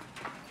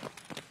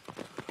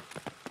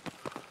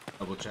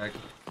 Double check.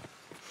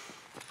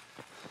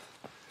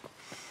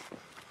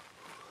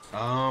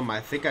 I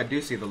think I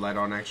do see the light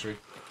on actually.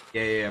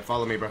 Yeah.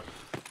 Follow me, bro.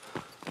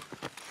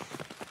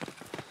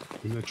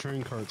 And the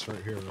train cart's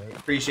right here, right?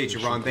 Appreciate you,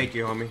 Ron. Thank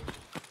you, homie.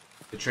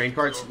 The train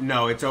carts?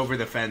 No, it's over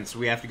the fence.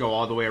 We have to go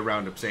all the way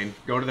around, Obscene.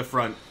 Go to the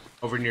front,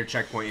 over near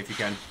checkpoint if you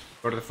can.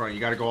 Go to the front. You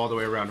gotta go all the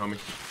way around, homie.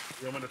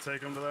 You want me to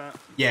take him to that?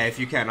 Yeah, if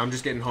you can. I'm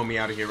just getting homie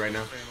out of here right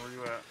now. Shane, where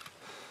you at?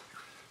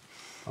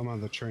 I'm on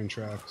the train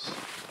tracks.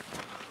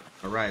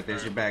 Alright,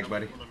 there's your bag,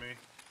 buddy. Come to me.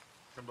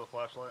 Come to the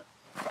flashlight.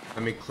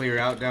 Let me clear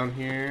out down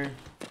here.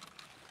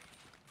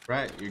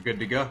 Right, you're good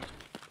to go.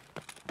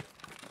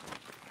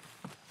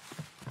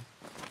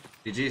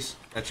 GG's.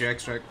 That's your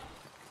extract.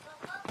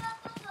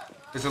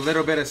 There's a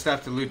little bit of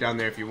stuff to loot down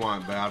there if you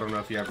want, but I don't know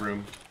if you have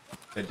room.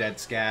 The dead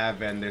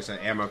scab, and there's an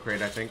ammo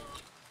crate, I think.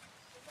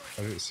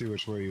 I didn't see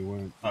which way you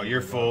went. Oh,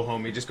 you're full,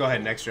 homie. Just go ahead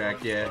and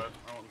extract, yeah. Inside.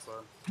 I went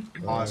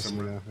inside. Oh, Awesome,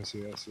 I see,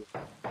 bro. yeah, I see.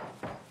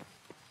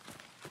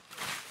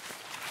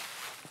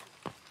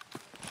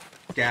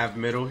 Scav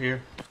middle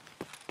here.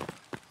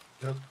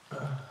 Yep.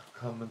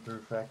 coming through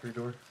factory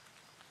door.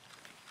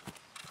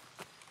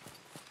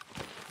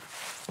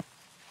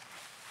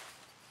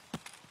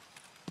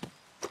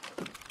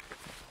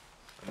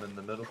 I'm in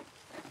the middle.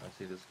 I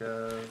see this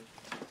guy.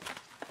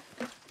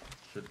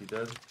 Should be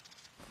dead.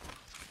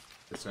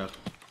 What's up?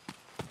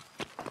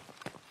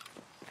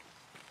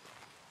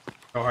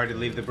 So hard to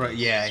leave the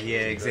yeah.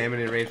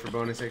 Examine and raid for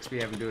bonus XP.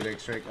 Haven't do it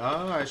extract.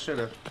 Oh, I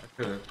should've.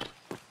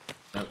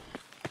 Nope.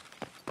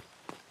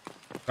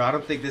 So I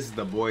don't think this is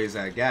the boys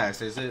at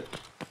gas, is it?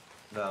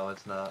 No,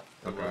 it's not.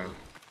 Okay.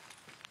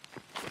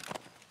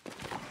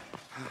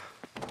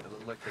 It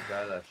looked like the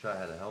guy that I shot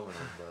had a helmet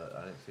on, but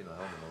I didn't see no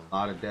helmet A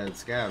lot of dead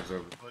scabs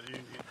over. But you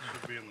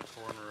should be in the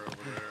corner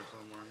over there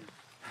somewhere.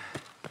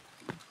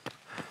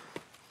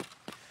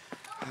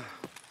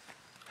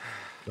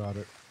 Got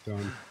it.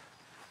 Done.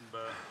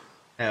 But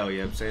Hell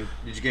yeah, I'm saying.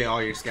 Did you get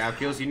all your scab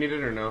kills you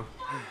needed or no?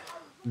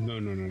 No.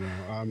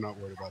 I'm not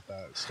worried about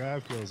that.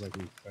 Scab kills I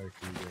can get.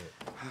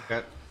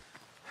 Okay.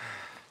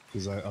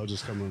 Because I'll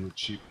just come in with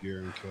cheap gear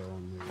and kill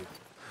and leave.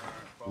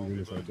 follow Even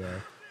me, if I bud.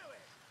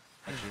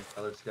 die.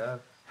 Another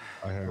scab.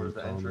 I have Where's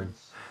the him.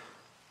 entrance?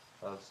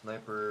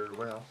 Sniper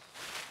warehouse.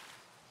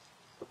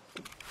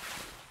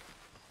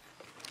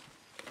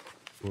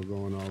 We're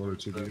going all the way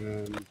to the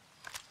end.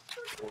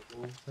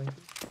 Portal, thank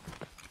you.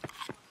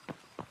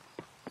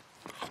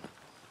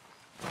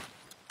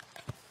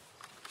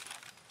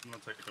 I'm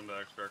gonna take him to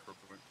extract real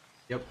quick.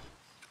 Yep.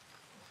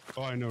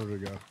 Oh, I know where to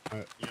go.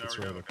 You It's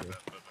already right got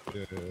up that.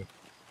 there. Yeah.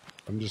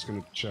 I'm just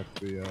gonna check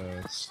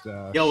the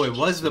staff. Yo, it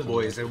was the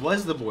boys. It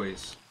was the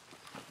boys.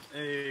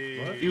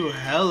 Hey. What? You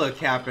hella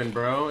capping,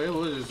 bro. It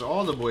was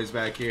all the boys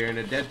back here in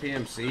a dead Did you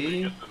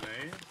PMC. get the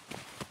name?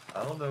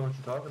 I don't know what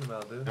you're talking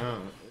about, dude.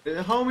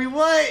 Homie,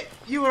 what?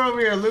 You were over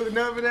here looting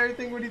up and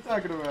everything? What are you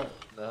talking about?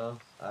 No,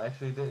 I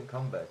actually didn't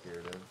come back here,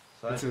 dude.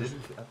 So I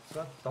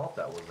thought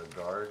that was a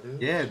guard,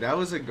 dude. Yeah, that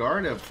was a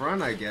guard up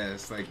front, I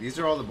guess. Like, these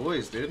are all the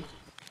boys, dude.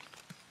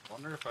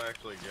 Wonder if I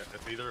actually get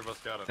if either of us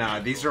got a Nah,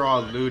 name these over are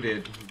all there.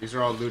 looted. These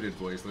are all looted,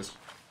 boys. Let's...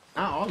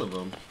 Not all of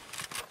them.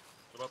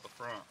 What about the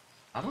front?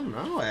 I don't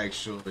know,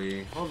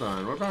 actually. Hold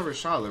on. What about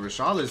Rashala?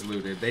 Rashala's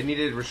looted. They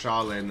needed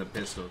Rashala and the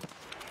pistol.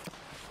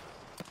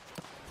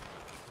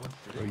 What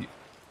Are shooting? you,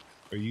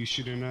 are you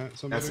shooting at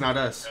somebody? That's not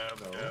us. Scab,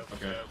 No. scab,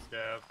 Okay.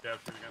 scab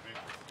shooting at me.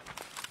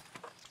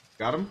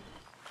 Got him?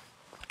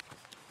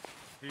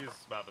 He's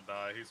about to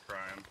die. He's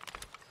crying.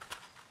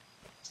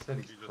 Said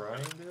he's You just-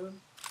 crying, dude?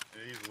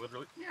 He's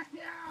literally.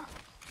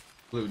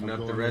 Looting I'm up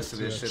the going rest of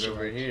to this shit extract.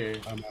 over here.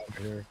 I'm out of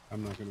here.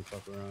 I'm not gonna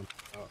fuck around.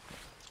 Oh.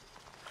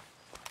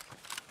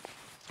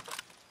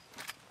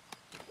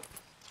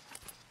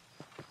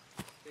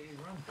 Where did he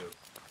run to?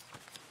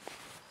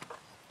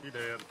 He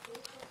dead.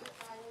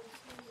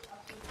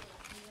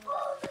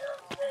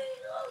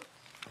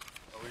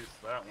 At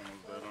least that one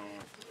was dead on.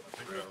 I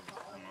think that was, I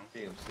don't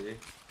know. PMC.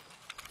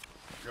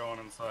 Going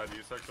inside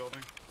USEC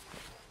building.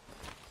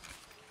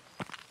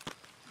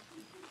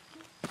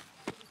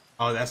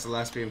 Oh, that's the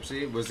last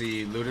PMC? Was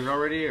he looted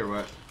already, or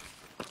what?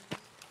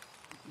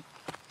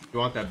 You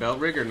want that belt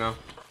rig or no?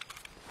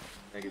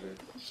 Negative.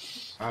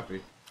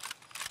 Copy.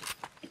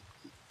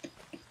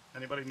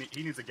 Anybody?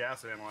 He needs a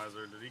gas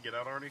analyzer. Did he get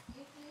out already?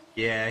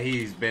 Yeah,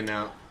 he's been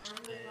out.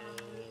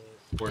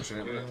 I'm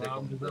Fortunately. gonna take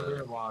him to They're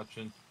the.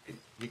 watching.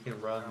 He can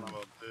run Son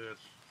of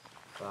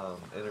a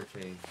bitch.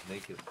 interchange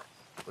naked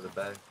with a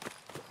bag.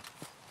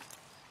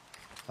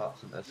 Pop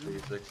some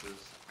SK6s.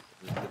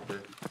 Just get there.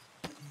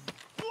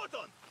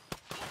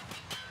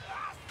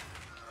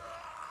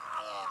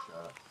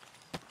 Shot.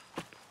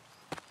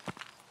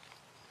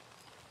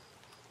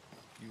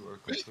 You are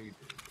completed.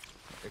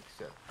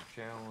 Accept the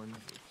challenge,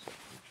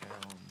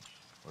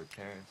 or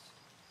task.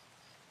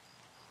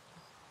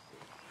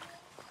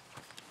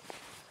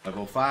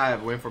 Level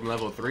 5. Went from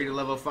level 3 to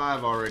level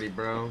 5 already,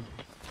 bro.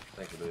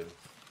 Thank you, dude.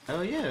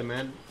 Hell yeah,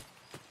 man.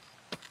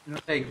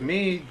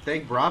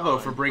 Thank Bravo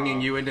for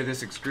bringing you into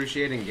this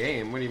excruciating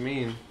game. What do you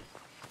mean?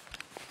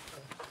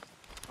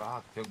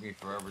 Fuck, took me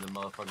forever to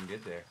motherfucking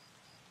get there.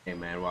 Hey,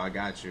 man, well, I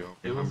got you.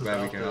 It I'm was glad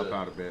we about can help to-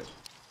 out a bit.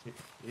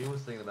 He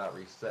was thinking about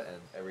resetting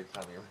every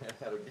time he ran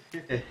out of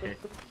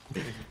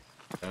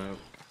gear.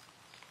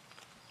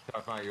 I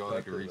find you only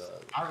Back could to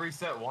reset. I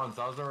reset once.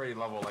 I was already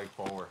level like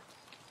 4.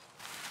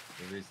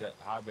 You reset.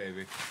 Hi,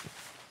 baby.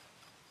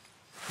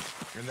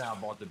 And then I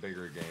bought the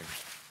bigger game.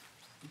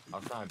 I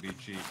was trying to be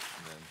cheap,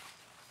 and then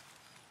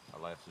I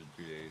lasted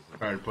 2 days.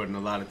 Started putting a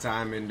lot of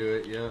time into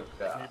it, yeah.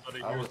 Yeah,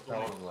 Anybody I here was still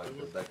telling need him like food?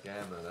 with that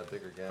gamma, that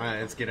bigger gamma. Alright,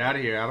 let's get out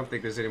of here. I don't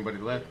think there's anybody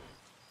left.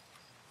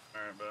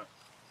 Alright, bet.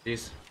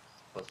 Peace.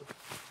 Plus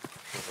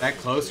it- That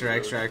closer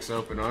extract's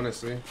open,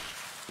 honestly.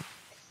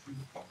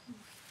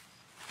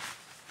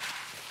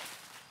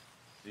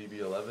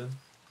 GB11.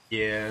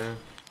 Yeah.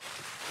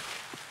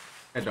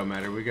 It don't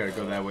matter. We gotta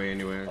go that way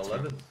anyway.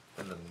 11's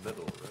in the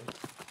middle, right?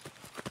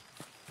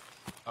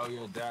 Oh,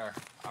 you're there.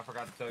 I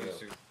forgot to tell you, Yeah.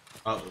 Sue.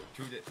 Oh,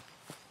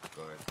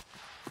 Go ahead.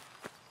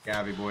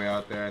 Gabby boy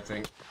out there, I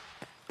think.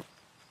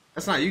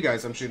 That's not you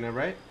guys I'm shooting at,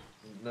 right?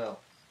 No,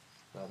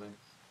 not me.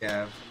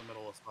 Yeah. In the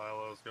middle of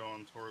silos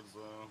going towards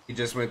He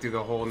just went through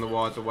the hole in the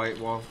wall at the white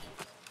wall.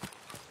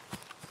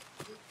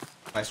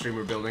 Live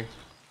streamer building.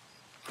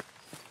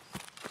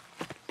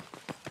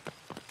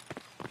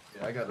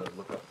 Yeah, I gotta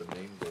look up the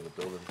names of the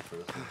buildings for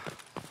this one.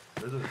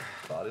 There's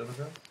a body on the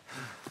ground?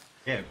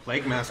 Yeah,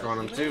 plague mask on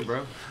him too,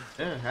 bro.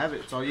 Yeah, have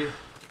it. It's all you.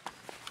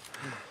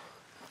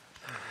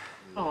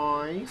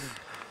 Nice.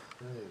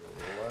 Hey,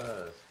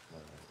 last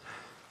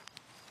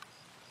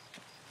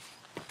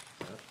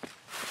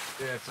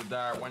Yeah, so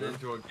I went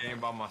into a game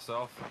by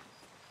myself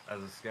as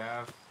a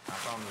scav. I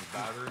found this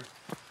battery,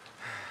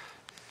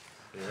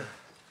 Yeah.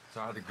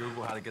 so I had to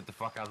Google how to get the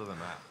fuck out of the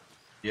map.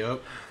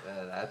 Yep.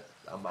 And that's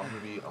I'm gonna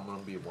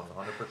be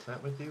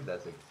 100% with you.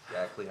 That's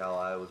exactly how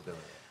I was doing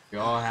it. We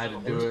all had to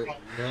do it.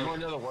 You Yep.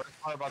 want to know the worst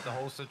part about the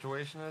whole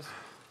situation is?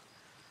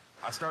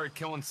 I started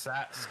killing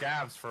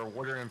scabs for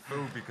water and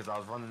food because I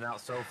was running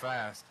out so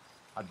fast.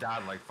 I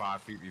died like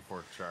 5 feet before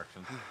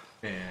extraction.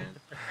 Man.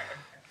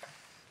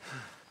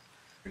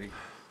 Pretty.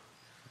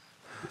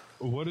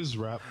 What is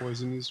rat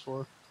poison used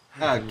for?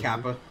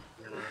 Kappa.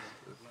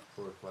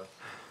 For a quest.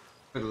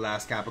 For the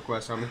last Kappa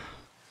quest, homie.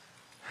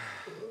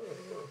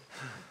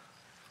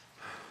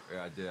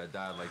 Yeah, I did. I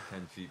died like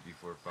 10 feet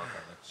before fucking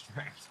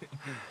extraction.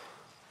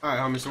 Alright,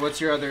 homie, so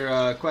what's your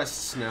other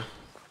quests now?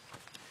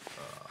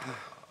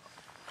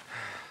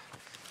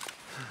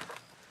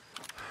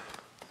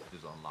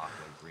 Just unlocked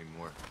like 3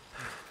 more.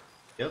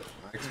 Yep,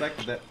 I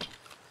expected that.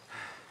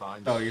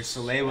 Fine. Oh, your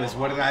Soleil was,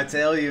 what did I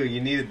tell you?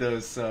 You needed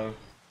those, so.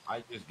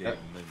 I just gave them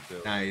in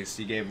too. Nice,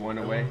 you gave one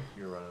away.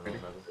 You're running on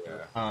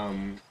another.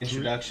 Yeah.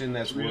 Introduction,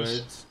 that's Yes.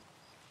 Woods.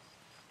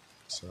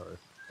 Sorry.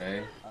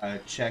 Okay,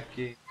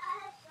 checking.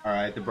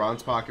 Alright, the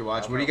Bronze Pocket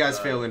Watch. What are you guys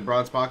feeling?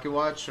 Bronze Pocket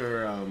Watch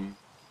or,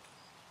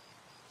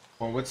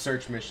 well, what's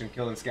search mission?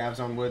 Killing scabs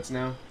on Woods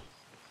now?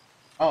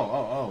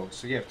 Oh,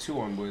 so you have 2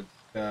 on Woods.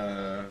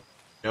 The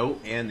Note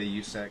and the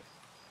USEC.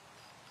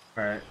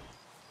 Alright.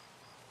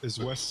 Is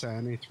West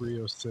Sani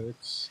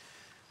 306?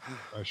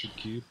 I should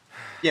keep.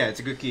 Yeah, it's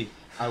a good key.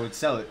 I would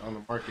sell it on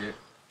the market.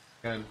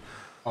 Good.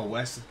 Oh,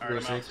 West Alright, I'm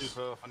out 306.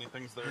 so if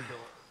anything's there,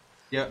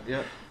 kill it.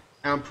 Yep.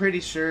 I'm pretty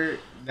sure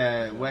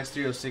that West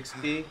 306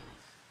 key.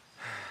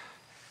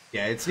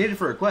 Yeah, it's needed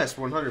for a quest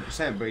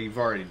 100%, but you've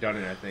already done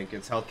it, I think.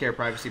 It's Healthcare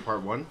Privacy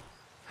Part 1.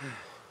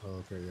 Oh,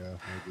 okay, yeah,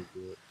 I did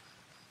do it.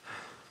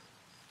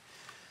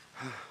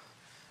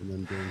 And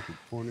then going to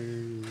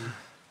 20.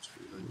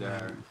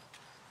 There.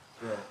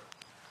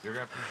 You're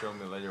gonna have to show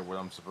me later what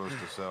I'm supposed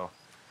to sell.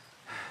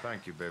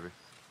 Thank you, baby.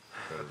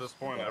 At this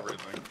point,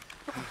 everything.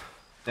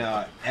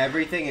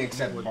 Everything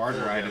except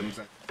barter items.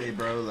 Hey,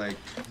 bro, like,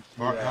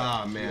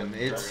 man,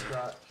 it's.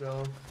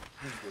 Joe.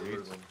 Get rid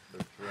of them.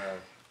 They're trash.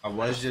 I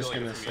was just feel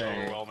gonna like it's gonna be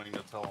say. overwhelming to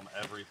tell them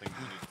everything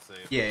you need to say.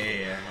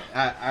 Yeah.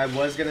 I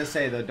was gonna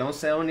say though, don't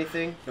sell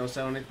anything. Don't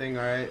sell anything,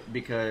 alright?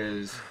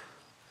 Because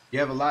you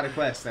have a lot of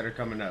quests that are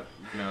coming up,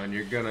 you know, and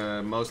you're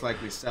gonna most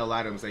likely sell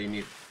items that you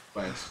need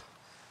for quests.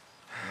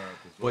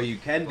 What you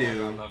can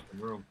do.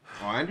 Oh,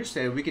 I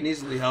understand. We can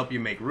easily help you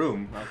make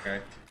room. Okay.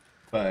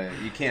 But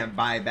you can't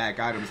buy back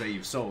items that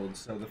you've sold.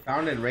 So the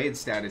found and raid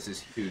status is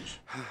huge.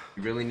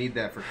 You really need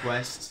that for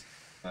quests,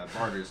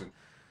 barters, and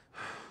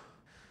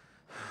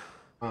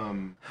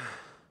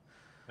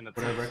And it's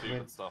What I like recommend?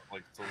 stupid stuff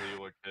like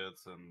Tallulah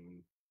kits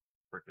and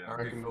freaking. I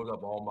already filled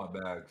up all my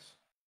bags.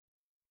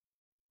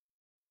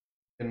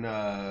 and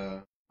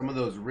some of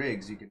those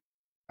rigs you can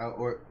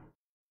or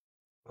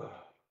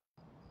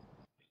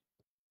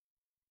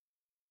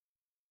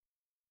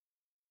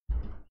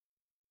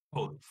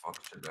Holy fuck,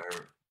 shit that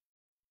hurt.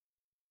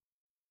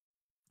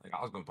 Like,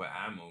 I was gonna put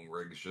ammo in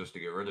rigs just to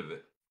get rid of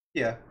it.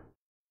 yeah.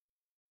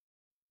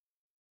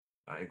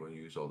 I ain't gonna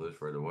use all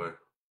this right away.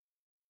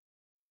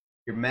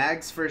 Your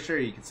mags for sure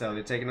you can sell.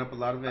 They're taking up a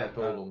lot of I it.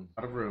 told A them.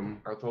 lot of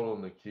room. I told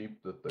them to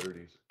keep the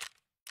 30s.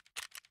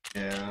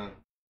 Yeah.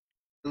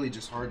 Really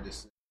just hard to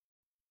say.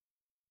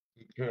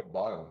 You can't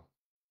buy them.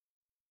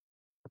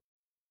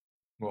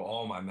 Well,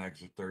 all my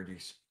mags are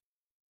 30s.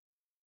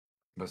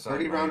 Besides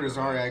 30 my rounders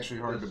are mags. actually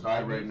hard to The buy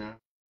Sagas- right now.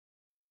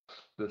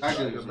 The I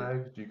Saga do.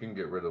 mags, you can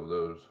get rid of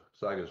those.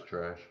 Saga's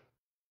trash.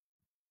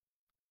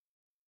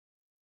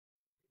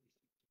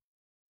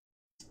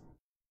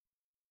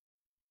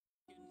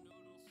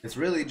 It's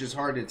really just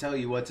hard to tell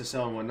you what to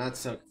sell and what not to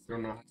sell. 'Cause you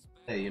don't know how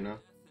to play, you know.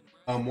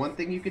 One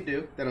thing you could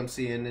do that I'm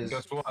seeing is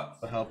Guess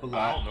what? will help a I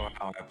lot. don't know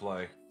how I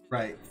play.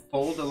 Right.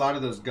 Fold a lot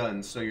of those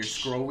guns. So your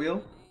scroll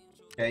wheel,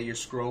 okay, your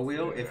scroll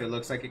wheel, if it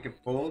looks like it can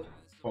fold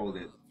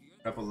it.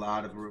 Up a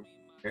lot of room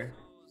there.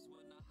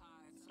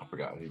 I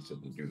forgot he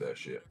said to do that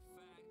shit.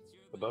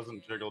 If it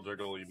doesn't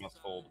jiggle, you must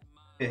hold.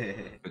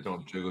 If it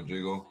don't jiggle,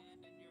 jiggle.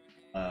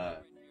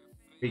 What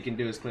you can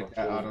do is click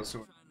that auto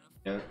sort.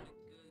 Yeah.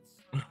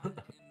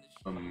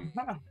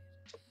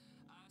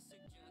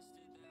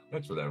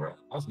 That's whatever.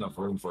 That's enough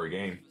room for a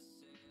game.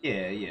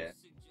 Yeah.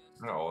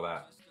 Not all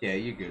that. Yeah,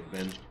 you're good,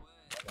 Ben.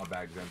 My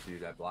bag's empty,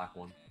 that black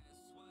one.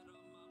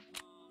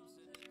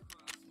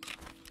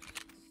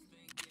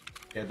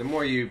 Yeah, the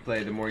more you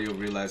play, the more you'll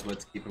realize what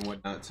to keep and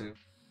what not to.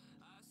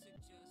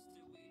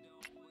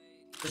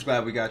 Just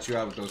glad we got you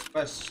out with those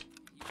quests.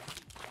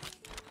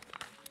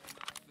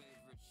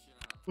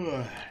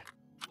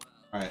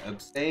 Alright,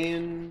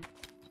 abstain.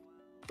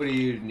 What do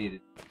you need,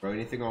 bro?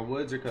 Anything on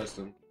woods or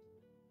custom?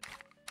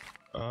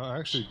 I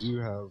actually do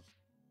have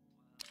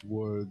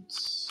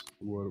woods.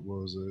 What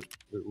was it?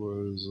 It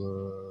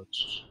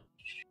was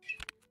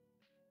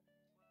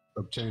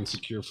obtain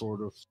secure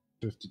fort of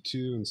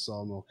 52 and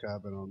sawmill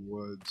cabin on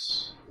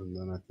woods, and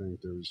then I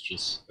think there was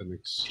just an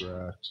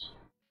extract.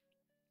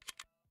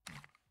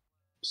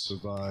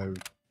 Survive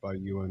by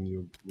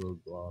UN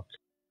roadblock.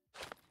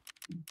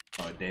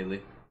 Oh,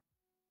 daily.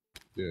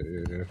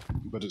 Yeah.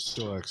 But it's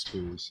still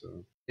XP,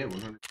 so. Yeah,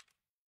 100.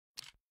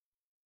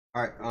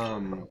 Alright,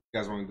 you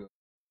guys want to go?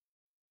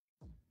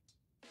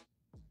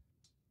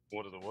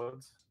 What are the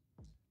woods?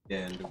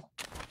 Yeah, and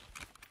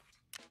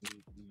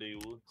The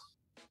woods.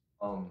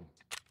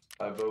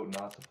 I vote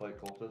not to play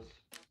cultists.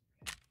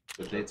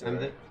 the daytime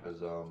then?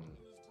 Because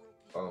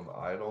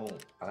I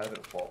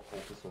haven't fought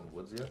cultists on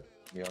woods yet,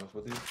 to be honest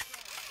with you.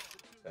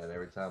 And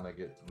every time I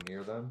get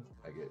near them,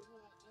 I get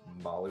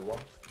mollywopped.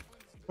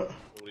 What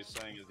he's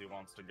saying is he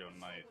wants to go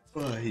night.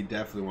 He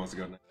definitely wants to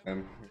go next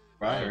time.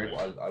 I Right.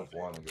 want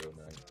to go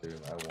night too.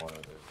 I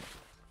wanted it.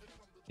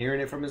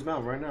 Hearing it from his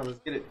mouth right now. Let's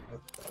get it.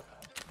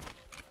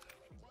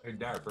 Hey,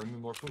 Dad, bring me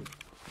more food.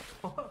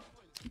 Gotcha.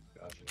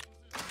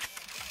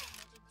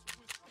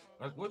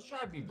 Like, what should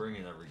I be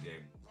bringing every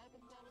game?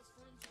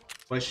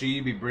 What should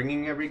you be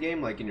bringing every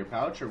game, like in your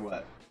pouch or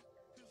what?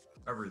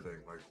 Everything.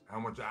 Like, how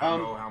much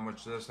ammo, how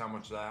much this, how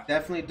much that.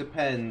 Definitely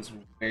depends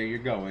where you're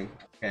going.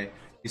 Okay.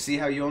 You see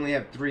how you only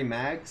have 3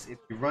 mags? If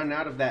you run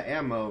out of that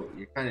ammo,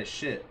 you're kind of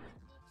shit.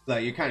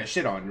 Like, you're kind of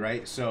shit on,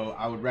 right? So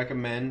I would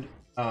recommend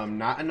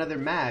not another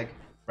mag,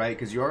 right?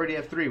 Because you already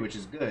have 3, which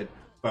is good.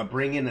 But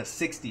bring in a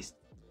 60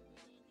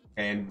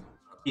 and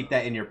keep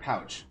that in your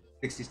pouch.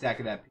 60 stack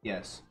of that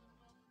PS.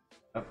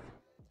 Yep.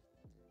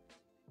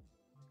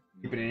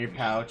 Keep it in your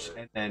pouch,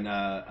 and then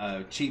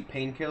a cheap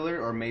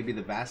painkiller or maybe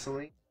the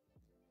Vaseline.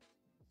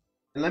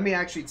 And let me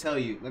actually tell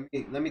you.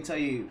 Let me tell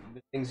you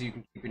the things you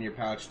can keep in your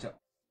pouch to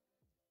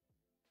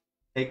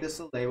take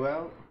this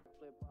Alewa out.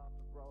 Flip off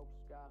the rope,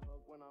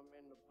 skyhook when I'm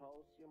in the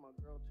post. Yeah, my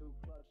girl too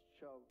clutch to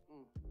choke.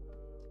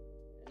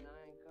 And I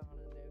ain't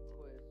counting it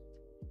quits.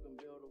 You can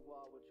build a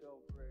wall with your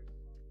bricks.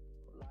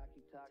 But like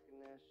you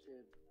talking that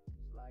shit,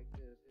 it's like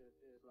this,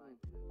 it's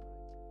like this.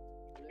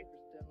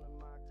 Liquor still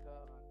in my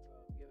cup.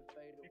 Get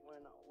faded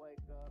when I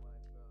wake up.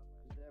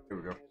 Cause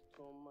Here we go. everything's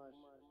too much.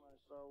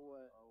 So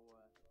what?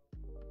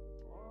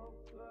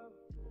 Woke up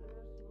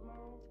this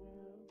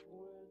morning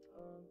with a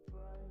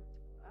bright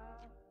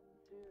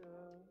idea.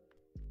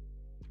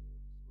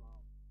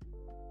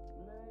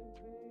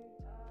 Maybe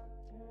I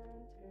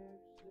can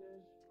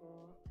exist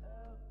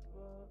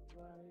forever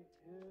right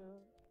here.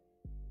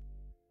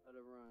 Let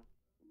it run.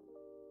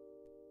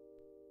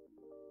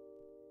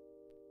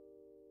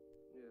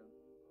 Yeah.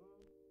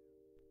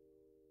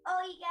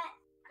 Oh, you got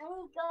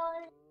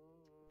ankles.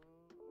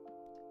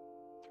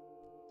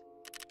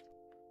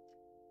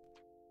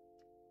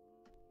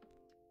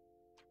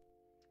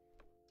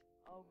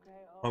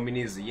 Homie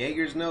needs the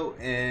Jaeger's note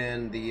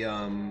and the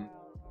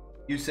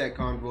USEC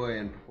convoy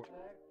and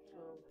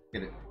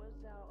get it.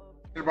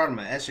 Should have brought him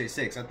an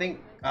SJ6. I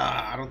think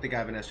I don't think I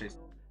have an SJ6.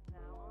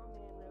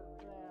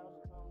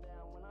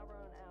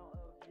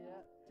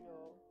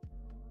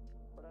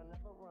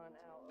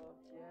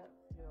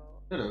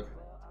 Should have.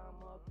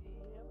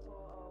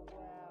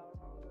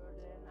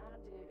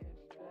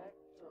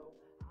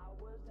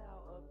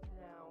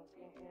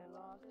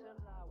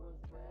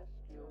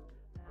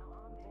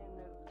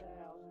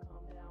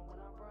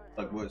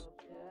 Like what?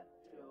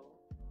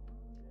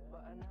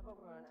 But I never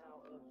run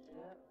out of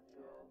jet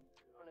fuel.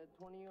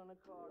 120 on the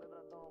car that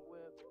I don't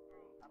whip.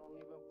 I don't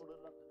even put it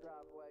up the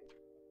driveway.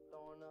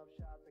 Throwing up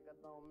shots like I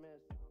don't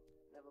miss.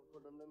 Never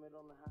put a limit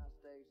on the high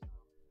stakes.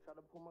 Try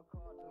to pull my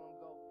car till I'm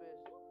go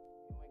fish.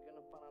 You ain't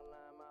gonna find a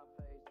line in my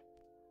face.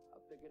 I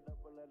pick it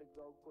up or let it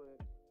go quick.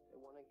 They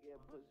wanna get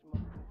pussy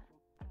my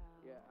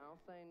yeah, I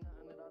don't say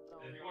nothing that I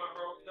don't. If you want to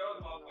broke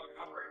nose, motherfucker,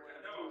 I break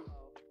that nose.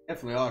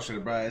 Definitely all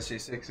should have brought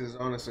SJ6s,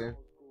 honestly.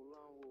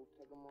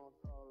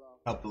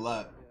 Helped a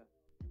lot.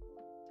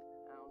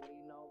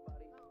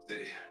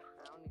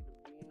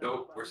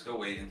 Nope, we're still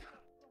waiting.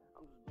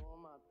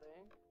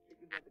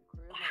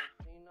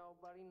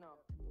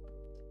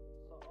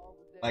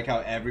 Like how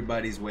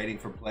everybody's waiting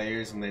for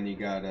players, and then you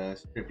got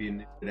Strippy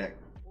and Nick.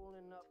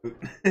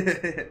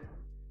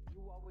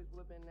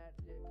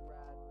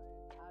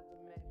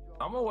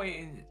 I'm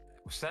awaiting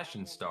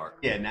session start.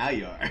 Yeah, now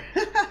you are.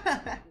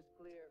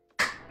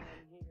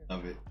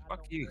 Love it.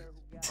 Fuck you.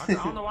 I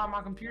don't know why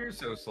my computer's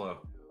so slow.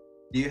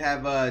 Do you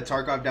have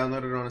Tarkov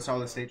downloaded on a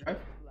solid state drive?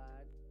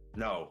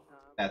 No.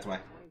 That's why.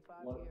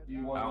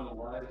 You want to know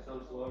why it's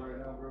so slow right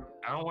now, bro?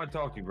 I don't want to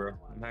talk to you, bro.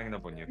 I'm hanging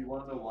up on you. You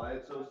want to know why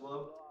it's so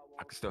slow?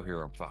 I can still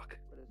hear him. Fuck.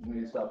 You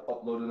need to stop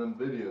uploading them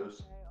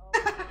videos.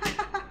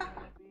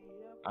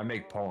 I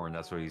make porn.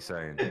 That's what he's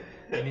saying.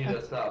 You need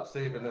to stop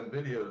saving them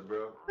videos,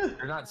 bro.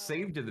 They're not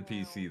saved to the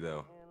PC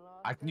though.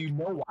 You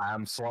know why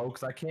I'm slow?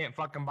 Because I can't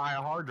fucking buy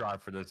a hard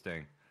drive for this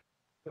thing.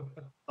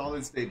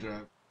 Solid state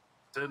drive.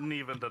 Didn't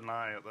even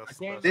deny it. That's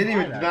I can't- the Didn't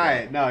even that deny guy.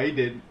 it. No, he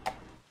didn't.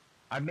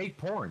 I make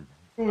porn.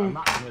 I'm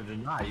not gonna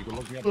deny. You can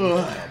look me up.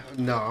 yourself.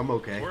 No, I'm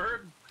okay.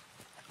 word.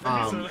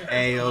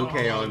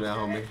 A-okay on that,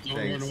 homie. Don't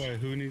run Thanks. away.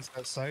 Who needs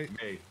that site?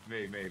 Me,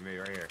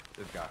 right here.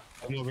 This guy.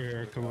 Come over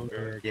here. Come over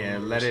here. come Yeah,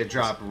 over let here. it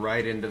drop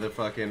right into the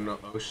fucking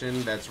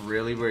ocean. That's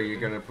really where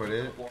you're gonna put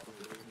it.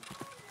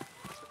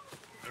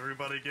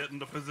 Everybody get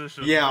into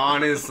position. Yeah,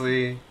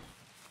 honestly.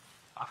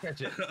 I'll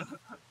catch it.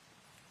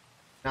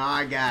 No,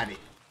 I got it.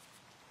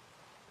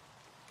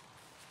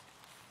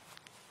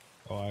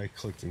 Oh, I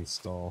clicked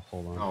install.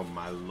 Hold on. Oh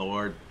my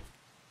lord.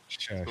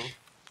 Shush. Cool.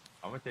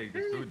 I'm gonna take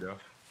this food though.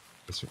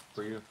 This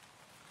For you.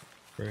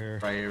 right here.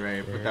 Right here, right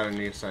here. Put that on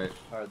your site.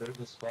 Alright, there's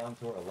a spawn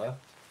to our left.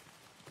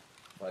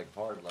 Like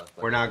hard left.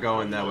 Like We're not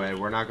going that way.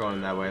 We're not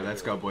going that way.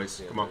 Let's go,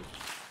 boys. Come on.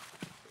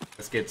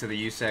 Let's get to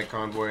the USAC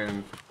convoy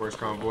and force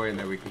convoy, and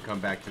then we can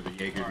come back to the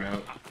Jaeger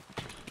note.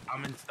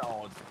 I'm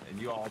installed,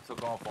 and you all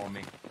took off on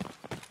me.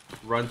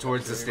 Run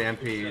towards the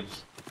stampede.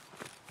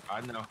 I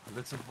know.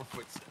 Listen for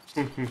footsteps.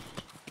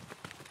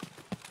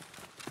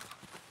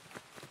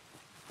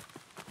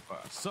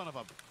 Son of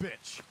a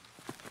bitch.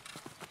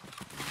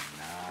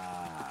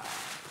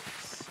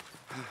 Nice.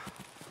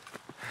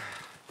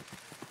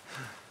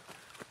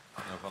 I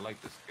don't know if I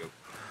like this scope.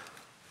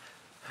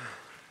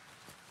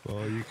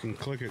 Well, you can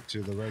click it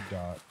to the red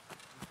dot.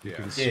 You Yeah.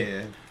 can see.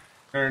 Yeah.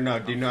 Or no,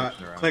 do not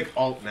pushing around. click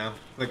Alt now.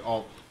 Click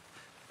Alt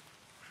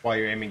while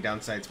you're aiming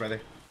down sights,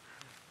 brother.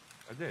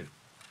 I did.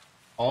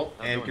 Alt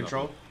I'm and doing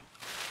control,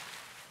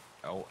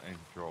 L and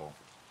control.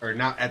 or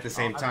not at the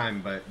same I-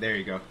 time, but there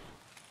you go.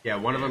 Yeah,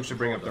 one of Yeah, them should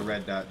bring up the control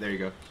red dot. There you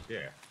go.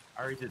 Yeah.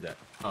 I already did that.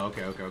 Oh,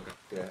 okay, okay, okay.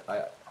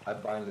 Yeah, I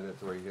binded it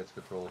to where he gets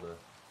control of the.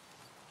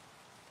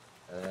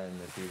 And then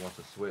if he wants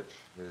to switch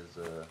his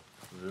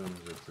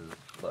zooms, it's his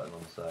button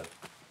on the side.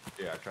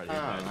 Yeah, I tried to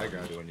Ah, use that. I It got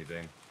doesn't it. do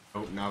anything.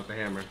 Oh, now with the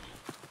hammer.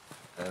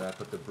 And I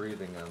put the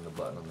breathing on the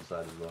button on the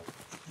side as well.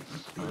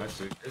 Oh, I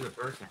see. There's a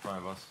person in front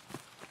of us.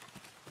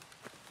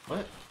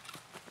 What?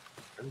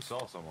 I just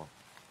saw someone.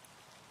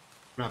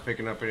 I'm not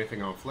picking up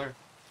anything on flare.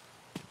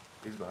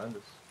 He's behind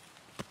us.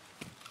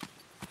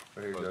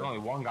 Right here, Well, there's Joe. only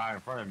one guy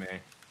in front of me.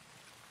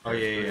 Oh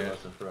There's yeah, three of yeah.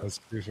 us in front. That's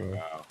too far.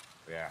 Wow.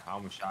 Yeah, I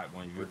almost shot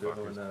one of you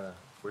fuckers.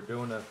 We're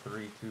doing a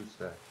 3-2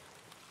 stack.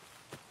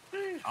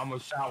 I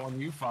almost shot one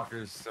of you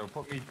fuckers, so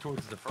put me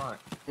towards the front.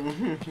 I'm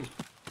gonna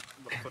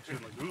put you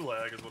in the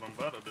gulag is what I'm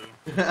about to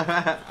do.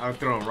 I'm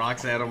throwing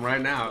rocks at him right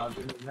now. I'm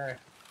in there.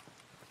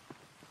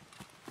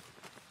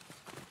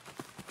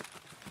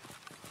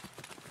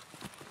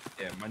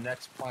 Yeah, my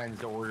next plan is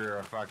to order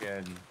a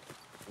fucking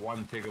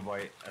 1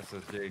 gigabyte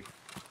SSD.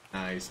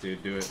 Nice,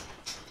 dude. Do it.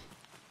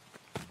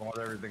 Bought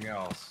everything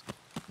else.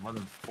 More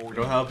than 40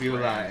 It'll help you a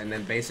lot, grand. and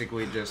then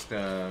basically just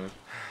yeah,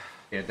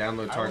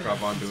 download I only have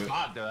Tarkov one onto it.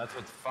 spot, though. That's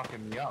what's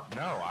fucking me up.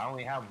 No, I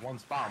only have one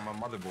spot on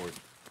my motherboard.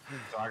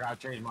 So I gotta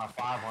change my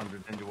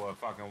 500 into a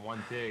fucking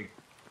 1 gig,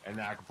 and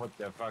then I can put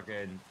the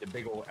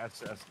big old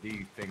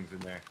SSD things in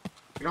there.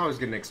 You can always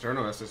get an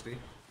external SSD.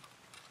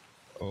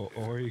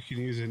 Or you can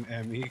use an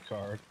ME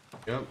card.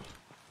 Yep.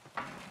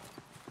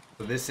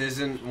 So this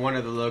isn't one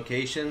of the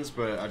locations,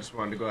 but I just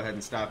wanted to go ahead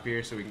and stop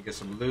here so we can get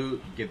some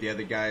loot, give the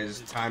other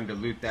guys time to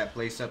loot that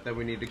place up that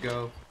we need to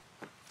go.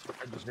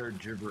 I just heard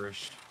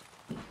gibberish.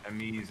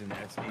 MEs and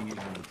SEs and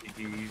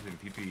TTs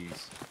and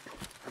PPs.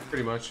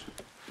 Pretty much.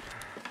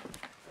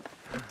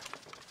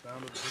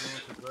 Sounded pretty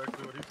much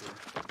exactly what he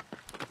said.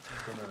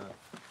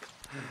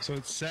 So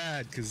it's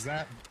sad because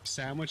that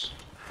sandwich.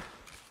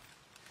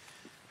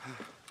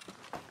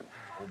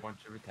 Whole bunch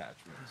of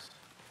attachments.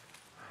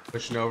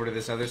 Pushing over to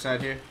this other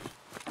side here.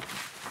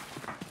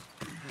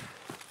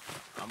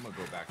 I'm gonna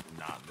go back to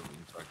not looting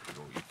so I can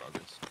go eat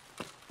buggers.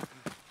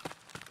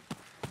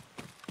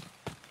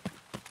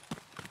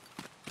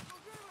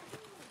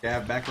 Yeah,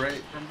 back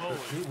right. From There's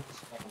Bully.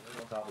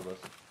 two on top of us.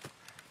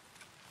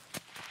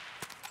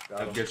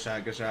 Got him. Good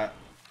shot, good shot.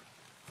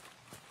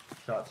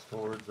 Shots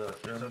towards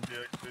Sherman.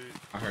 SFDXP.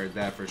 I heard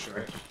that for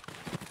sure.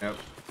 Yep.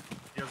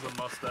 He has a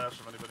mustache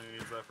if anybody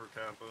needs that for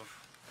Kappa.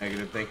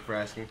 Negative, thank you for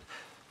asking.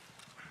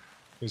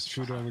 There's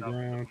food on the Not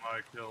ground. my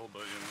kill,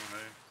 but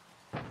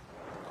you know,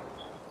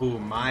 hey. Ooh,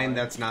 mine,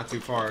 that's not too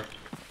far.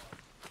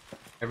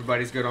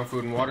 Everybody's good on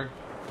food and water?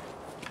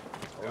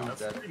 Oh, he's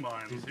That's dead. 3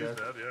 mines. He's He's dead.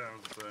 dead, yeah, I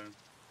was saying.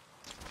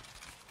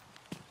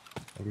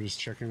 I'm just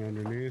checking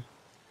underneath.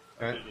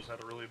 Alright. He just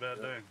had a really bad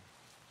day.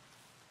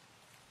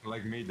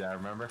 Like me, Dad,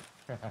 remember?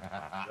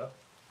 Yep.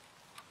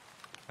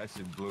 That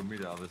shit blew me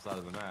to the other side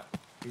of the map.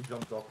 He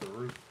jumped off the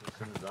roof as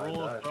soon as I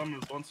Rule of died. thumb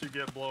is once you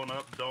get blown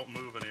up, don't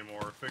move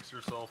anymore. Fix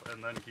yourself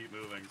and then keep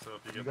moving. So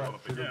if you You get blown got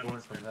up two again, going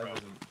it's from your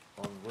heaven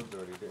problem. on woods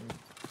already, didn't you?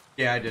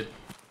 Yeah, I did.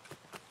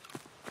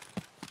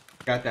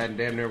 Got that in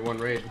damn near one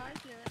raid. I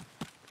did.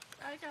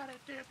 I got it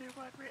damn near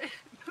one raid.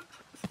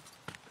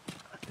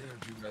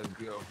 Where'd you guys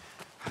go?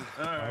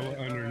 I Alright, went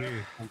underneath.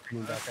 I'm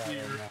coming I back out see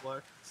your right now.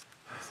 flex.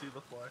 I see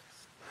the flex.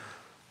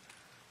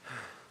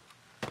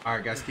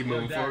 Alright, guys, keep Yo,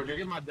 moving Dad, forward. did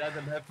you get my dad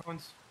them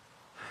headphones?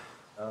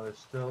 Oh, they're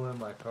still in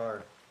my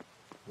car.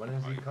 When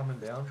is he coming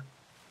down?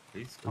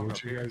 He's coming Where'd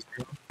up you here. guys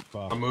go?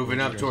 Fuck, I'm moving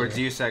where'd up you towards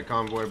guys USAC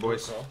convoy,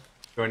 boys. Across?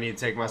 Do I need to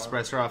take my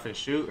suppressor off and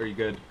shoot, or are you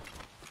good?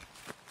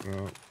 go?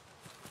 Oh,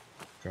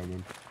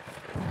 coming.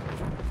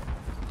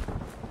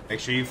 Make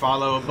sure you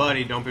follow a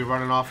buddy. Don't be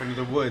running off into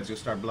the woods. You'll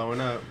start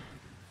blowing up.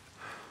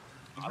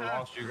 I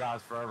lost you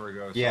guys forever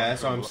ago. So Yeah,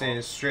 that's what I'm gonna saying. blow-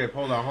 It's strip.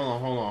 Hold on.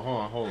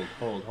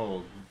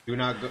 Hold. Do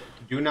not go.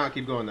 Do not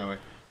keep going that way.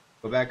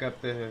 Go back up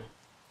the.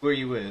 Who are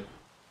you with?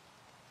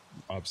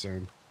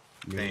 Opsane.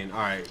 Me. Zane. All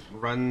right,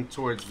 run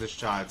towards the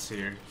shots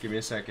here. Give me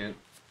a second.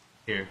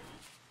 Here.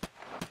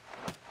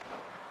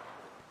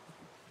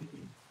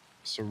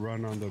 So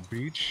run on the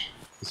beach.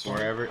 This way?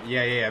 Wherever.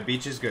 Yeah.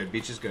 Beach is good.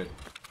 Beach is good.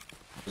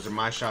 Those are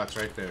my shots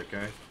right there.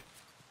 Okay.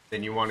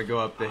 Then you want to go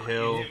up the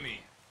hill. You hit me.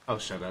 Oh,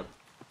 shut up.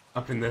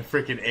 Up in the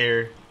freaking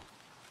air.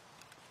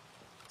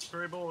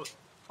 Stray bullet.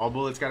 All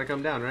bullets got to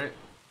come down, right?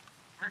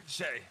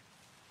 Ricochet.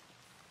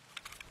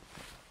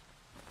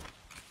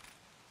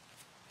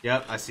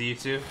 Yep, I see you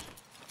too.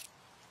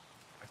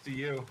 I see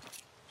you.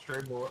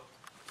 Stray bullet.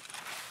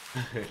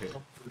 Look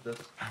at this.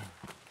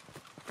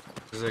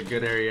 This is a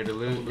good area to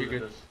loot. Look You're at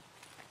good. this.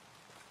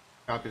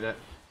 Copy that.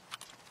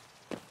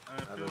 I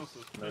have feel a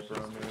suspicious.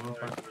 sniper on me. I'm gonna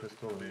find a There's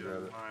pistol gonna and be a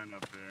grab it. mine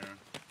up here.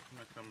 I'm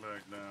gonna come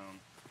back down.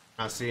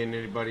 Not seeing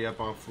anybody up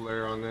on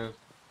flare on this.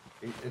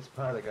 It's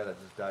probably the guy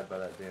that just died by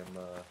that damn.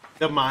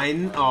 The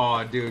mine?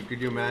 Oh, dude, could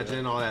you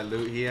imagine all that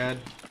loot he had?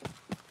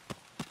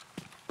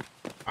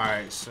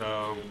 Alright,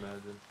 so.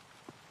 Imagine.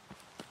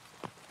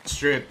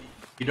 Strip.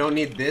 You don't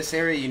need this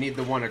area, you need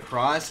the one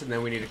across, and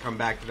then we need to come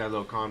back to that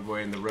little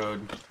convoy in the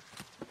road.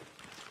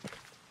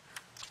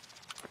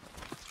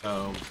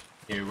 So,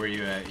 here, where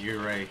you at? You're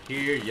right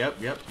here.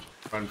 Yep.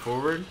 Run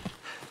forward.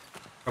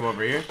 Come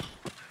over here.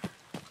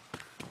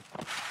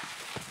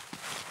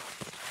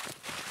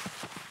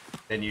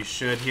 Then you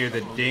should hear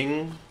the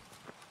ding.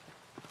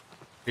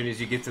 As soon as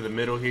you get to the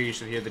middle here, you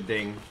should hear the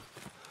ding.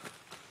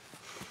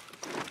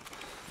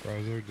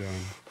 Guys are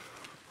done.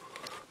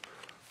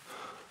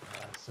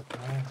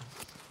 Surprise.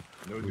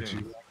 No Would ding.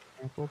 you like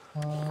apple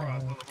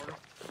Alright, pie? motherfucker.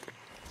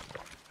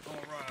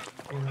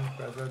 Alright.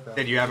 Grab that down.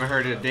 Said you haven't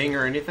heard a ding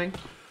or anything?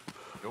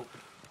 Nope.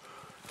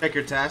 Check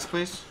your task,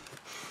 please.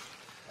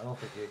 I don't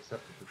think he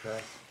accepted the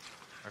task.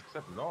 I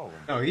accepted all of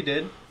them. Oh, he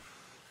did.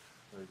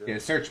 No, he didn't. Yeah,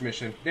 search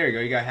mission. There you go.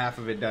 You got half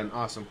of it done.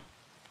 Awesome.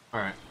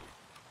 Alright.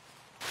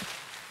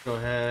 Go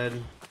ahead.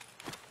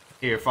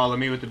 Here, follow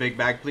me with the big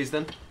bag, please,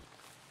 then.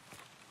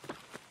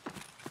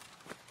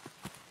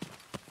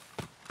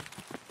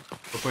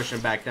 We're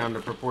pushing back down to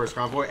Purport's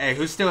convoy. Hey,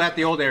 who's still at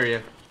the old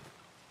area?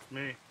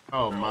 Me.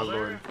 Oh, The my old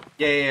lord. area?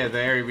 Yeah, the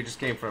area we just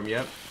came from.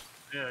 Yep.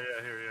 Yeah,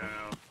 here, yeah.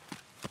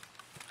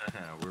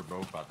 We're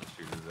both about to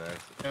shoot his ass.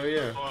 Oh,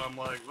 yeah. So I'm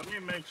like, let me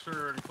make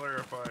sure and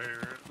clarify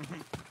here.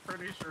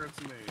 Pretty sure it's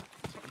me.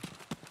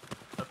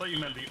 I thought you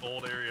meant the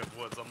old area of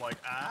woods. I'm like,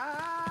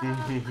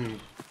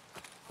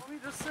 let me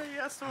just say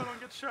yes so I don't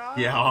get shot.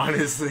 Yeah,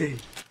 honestly.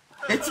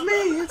 It's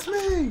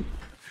me!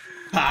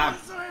 I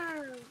Pop!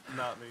 swear.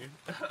 Not me.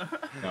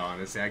 No,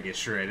 honestly, I get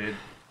shredded.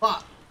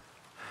 Pop!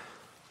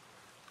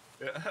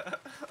 Yeah,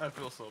 I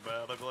feel so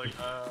bad. I'd be like,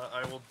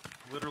 I will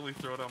literally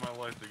throw down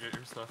my life to get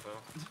your stuff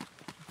out.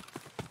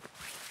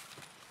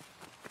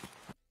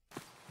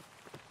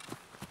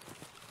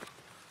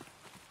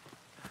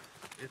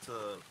 It's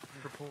a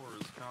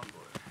Propor's convoy.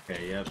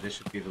 Okay, yep, this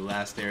should be the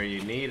last area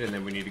you need, and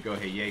then we need to go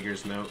hit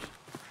Jaeger's note.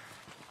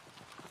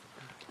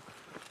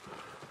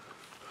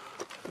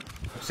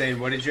 Saying,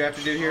 what did you have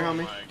to do here, Oh homie?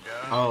 my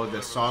god. Oh,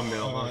 the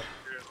sawmill, huh?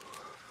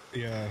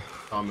 Yeah.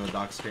 Sawmill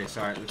dock space.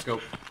 Alright, let's go.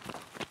 You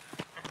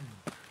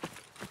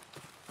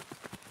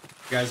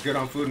guys good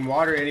on food and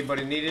water?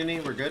 Anybody need any?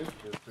 We're good?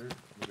 Yes, sir.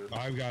 I'm good.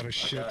 I've got a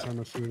shit ton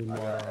of food and I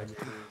water. got on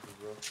extras me.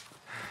 as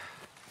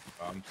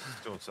well. I'm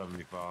still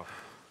 75.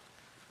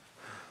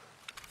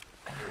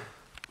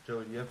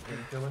 Joe, do you have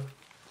painkiller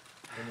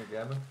in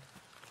your gamma?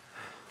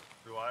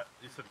 Do I?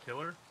 You said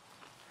killer?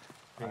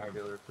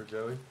 Painkiller for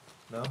Joey?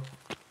 No?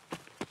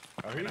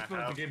 Oh, he's I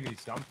supposed have- to give me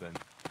something.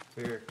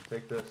 Here,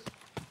 take this.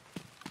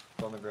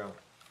 It's on the ground.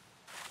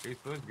 He's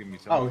supposed to give me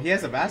something. Oh, he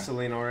has a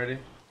Vaseline already.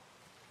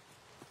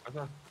 What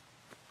the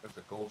There's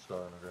a gold star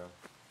on the ground.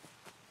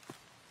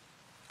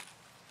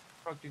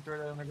 fuck did you throw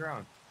that on the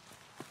ground?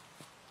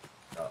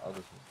 I'll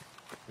just.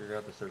 You're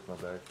gonna have to search my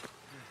bag.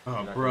 Oh,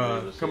 You're not gonna be able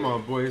bruh. to Come see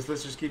on, boys.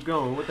 Let's just keep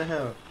going. What the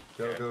hell?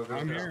 Go, go, go.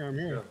 I'm go. here, I'm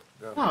here.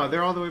 Go, go. Oh,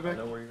 they're all the way I back.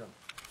 know where you're going.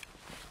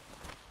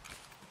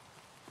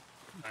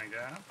 I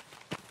got.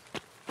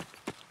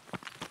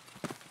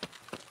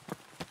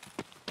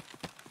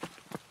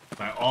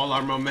 By all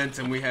our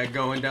momentum we had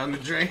going down the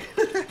drain.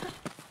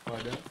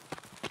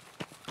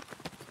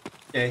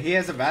 Yeah, he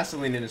has a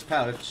Vaseline in his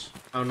pouch.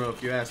 I don't know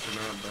if you asked or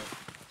not, but.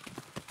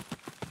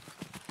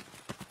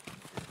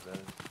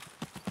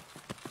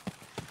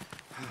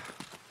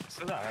 I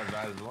said I have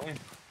Vaseline.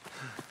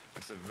 I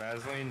said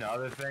Vaseline, the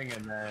other thing,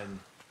 and then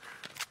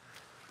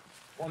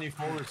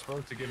 24 was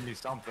supposed to give me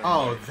something.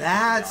 Oh, but-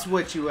 that's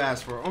what you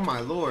asked for. Oh my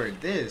lord,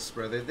 this,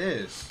 brother,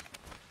 this.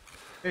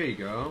 There you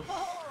go.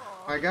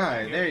 My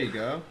guy, there you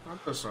go. I'm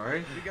so sorry.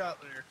 You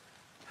got there.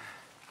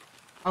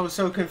 I was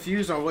so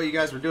confused on what you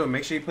guys were doing.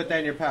 Make sure you put that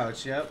in your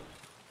pouch. Yep.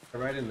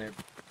 Right in there.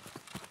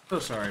 So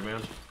sorry,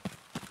 man.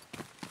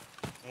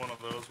 One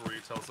of those where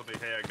you tell somebody,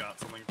 hey, I got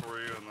something for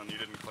you, and then you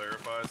didn't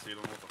clarify, so you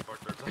don't know what the fuck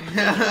they're talking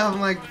about.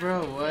 I'm like, bro,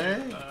 what?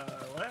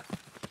 What?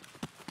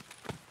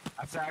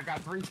 I said I got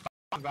 3 spots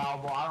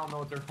available. I don't know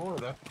what they're for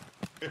though.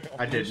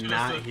 I did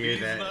not hear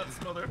These that. nuts,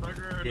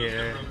 motherfucker.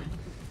 Yeah.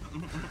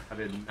 I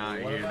did not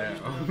hear that.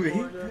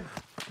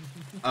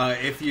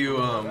 If you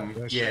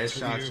yeah, it's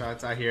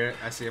shots. I hear it.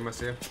 I see him. I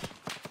see him.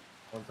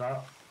 On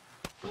top.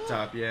 On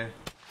top, yeah.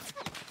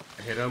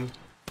 I hit him.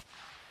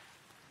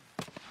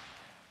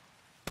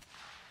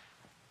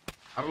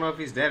 I don't know if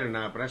he's dead or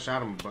not, but I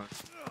shot him a bunch.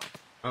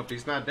 Oh,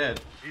 he's not dead.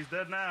 He's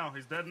dead now.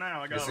 He's dead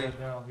now. I got Is him. he?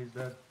 No, he's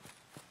dead.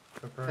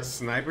 A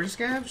sniper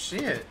scab?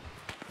 Shit.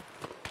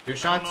 Your I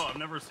shots? don't know. I've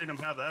never seen him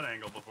have that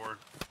angle before.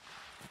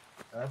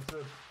 That's a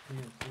PNC.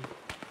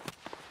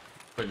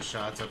 Putting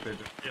shots up there.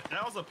 If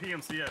that was a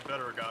PMC, I'd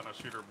better have gotten a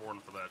shooter born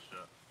for that shit.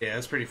 Yeah,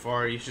 that's pretty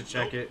far. You should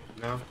check Nope. it.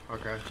 No?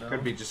 Okay. No.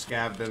 Could be just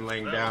scabbed then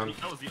laying That down.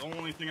 was the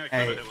only thing I could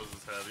Hey, have hit was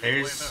his head.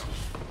 He was there's...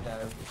 laying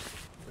down.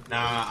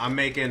 Nah, I'm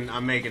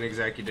making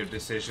executive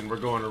decision. We're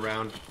going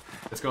around.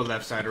 Let's go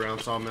left side around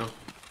Sawmill.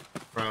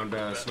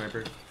 Around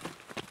Sniper.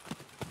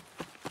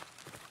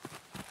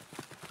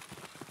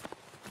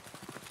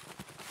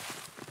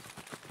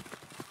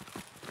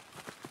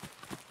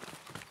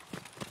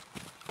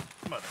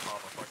 I'm about to pop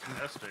a fucking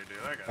SJ, dude.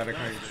 I got Better no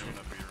kind of stamina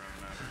to be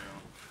running after you.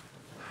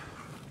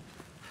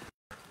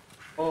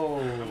 Oh. I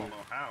don't know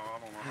how. I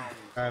don't know how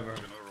I'm Ever.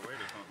 fucking overweight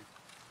or something.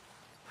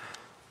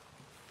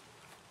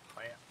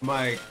 Bam.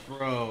 Mike,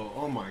 bro.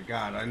 Oh my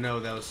god. I know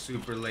that was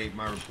super late,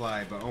 my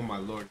reply, but oh my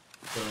lord.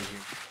 Still in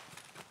here.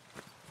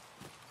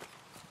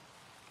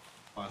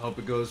 I hope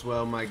it goes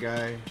well, my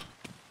guy.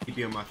 Keep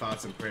you in my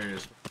thoughts and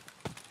prayers.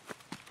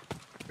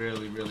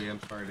 Really, really, I'm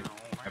sorry to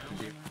have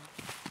to do.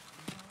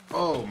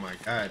 Oh my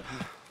god.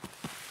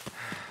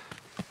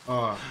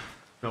 Oh,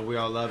 no, we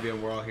all love you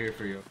and we're all here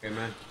for you, okay,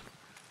 man?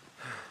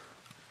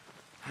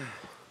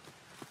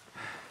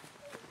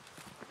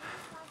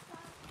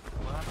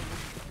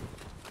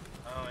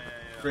 Oh,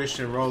 yeah.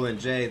 Christian, Roland,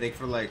 Jay, thank you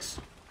for likes.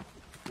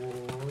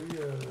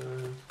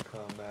 Warriors,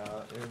 come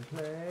out and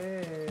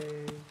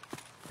play.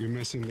 You're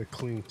missing the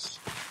clinks.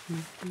 You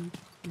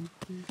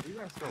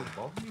guys still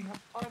above me? How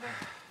far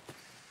back?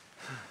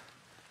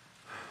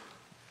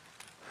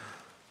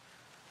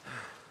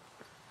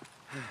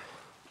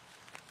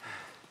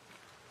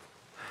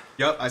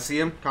 Yup, I see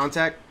him.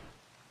 Contact.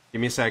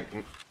 Give me a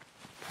second.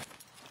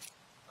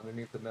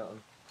 Underneath the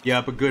mountain.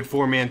 Yup, a good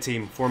 4-man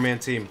team. 4-man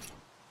team.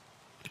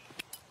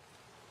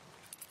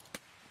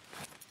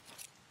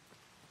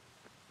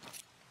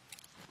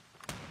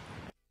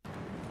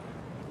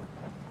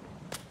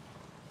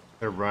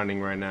 They're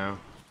running right now.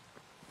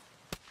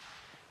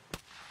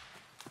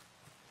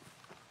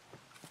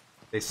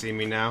 They see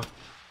me now.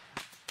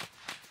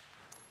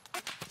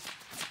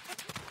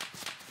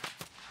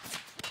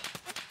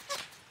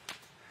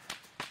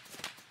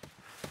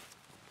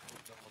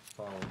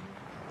 Follow me.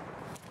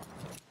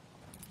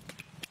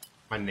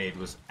 My nade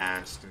was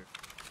ass, dude.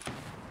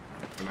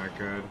 They're not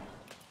good.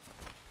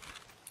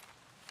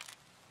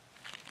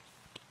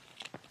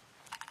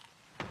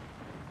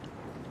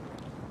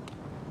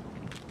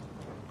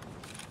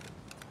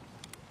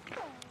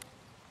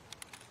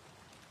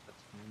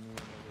 That's me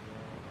over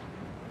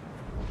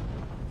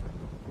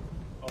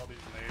All these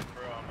nades,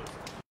 bro. I'm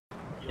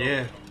just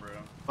Yeah. them, bro.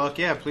 Fuck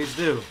yeah, please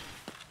do.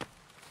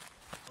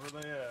 Where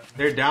are they at?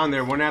 They're down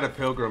there. One out of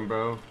Pilgrim,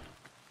 bro.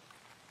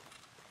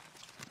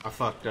 I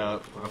fucked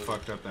up. I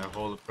fucked up that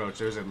whole approach.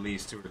 There's at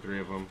least 2 or 3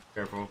 of them.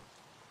 Careful.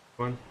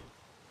 One.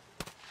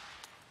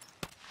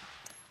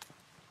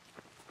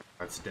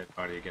 That's a dead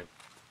body again.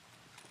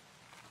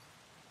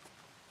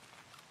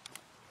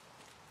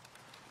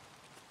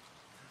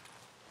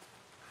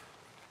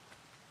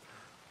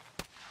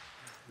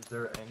 Is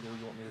there an angle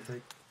you want me to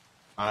take?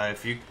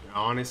 If you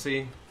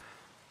honestly,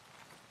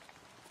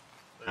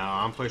 no,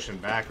 I'm pushing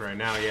back right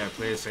now. Yeah,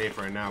 play it safe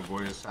right now,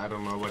 boys. I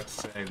don't know what to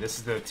say. This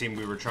is the team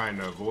we were trying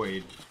to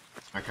avoid.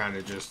 I kind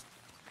of just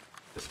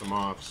pissed them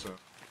off, so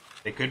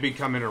they could be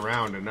coming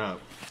around and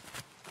up.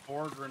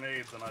 4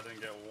 grenades and I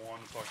didn't get one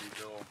fucking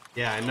kill.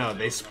 Yeah, I know.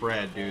 They was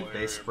gonna be spread, the whole dude. They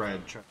area,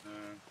 spread. bro.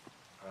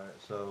 Alright,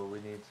 so we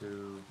need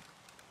to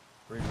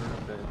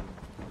regroup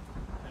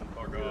and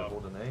Fuck either off.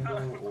 hold an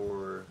angle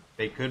or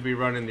They could be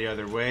running the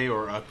other way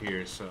or up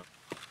here, so.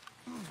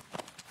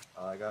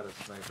 I got a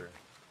sniper.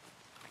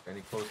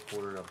 Any close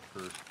quarter up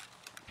first.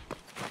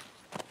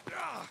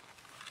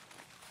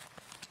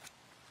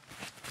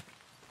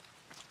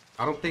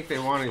 I don't think they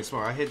want any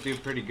smoke. I hit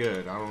dude pretty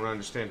good. I don't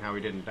understand how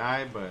he didn't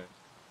die, but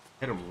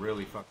hit him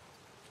really fucking.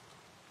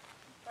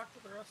 Fuck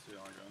with the rest of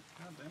y'all go.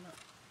 God damn it.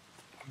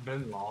 I've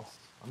been lost.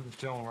 I'm just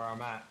chilling where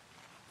I'm at.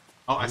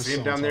 Oh, I I'm see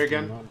him still down there talking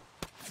again. about-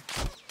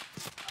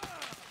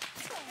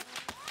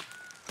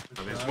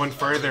 Oh, there's one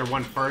further,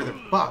 one further.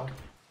 Fuck! I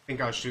think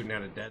I was shooting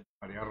at a dead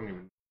body. I don't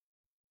even.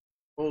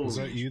 Holy Was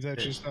that you that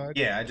shit. just died?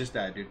 Yeah, I just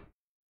died, dude.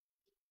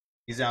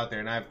 He's out there,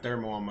 and I have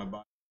thermal on my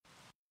body.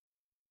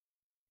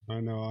 I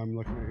know. I'm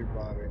looking at your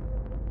body.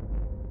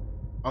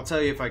 I'll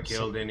tell you if I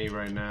killed any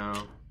right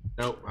now.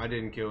 Nope, I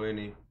didn't kill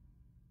any.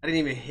 I didn't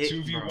even hit.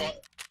 2v1. Bro.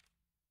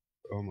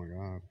 Oh my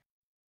god.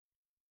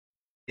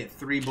 Hit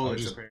 3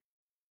 bullets. just- Apparently.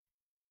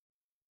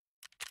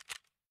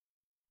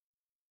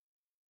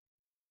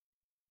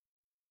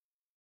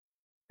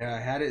 Yeah, I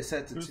had it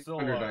set to Who's still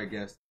 200, alive? I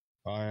guess.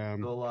 I am.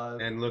 Still alive.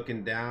 And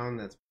looking down,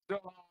 that's Still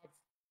alive.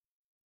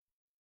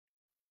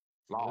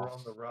 We're on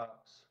Lost. the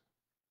rocks.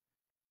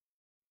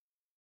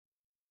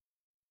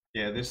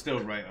 yeah, they're still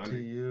right To under,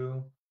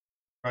 you.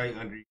 right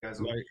under you guys.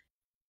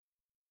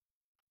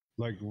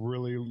 Like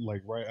really,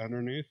 like right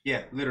underneath.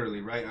 Yeah,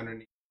 literally right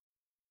underneath.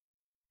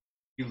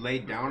 You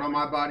laid down on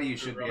my body, you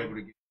should be able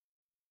to get.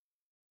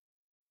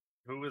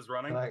 Who is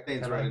running? Can I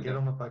Things get running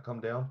down. them if I come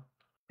down?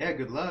 Yeah,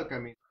 good luck. I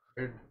mean,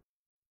 they're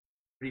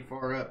pretty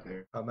far up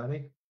there. How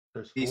many?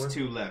 There's These 4?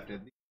 2 left.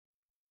 At least.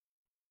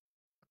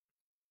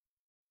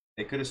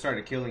 They could have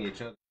started killing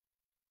each other.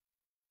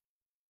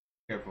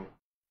 Careful.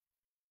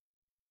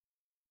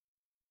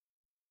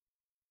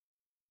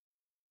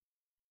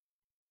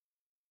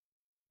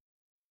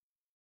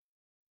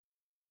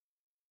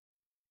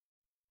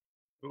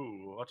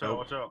 Ooh, watch Nope. out,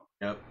 watch out.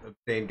 Yep,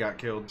 Thane got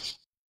killed.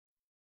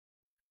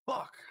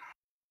 Fuck.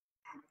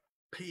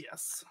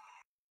 PS.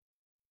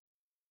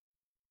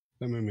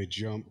 That made me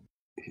jump.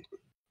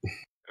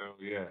 Oh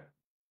yeah.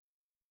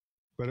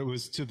 But it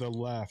was to the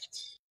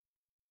left.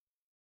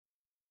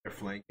 They're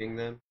flanking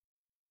them.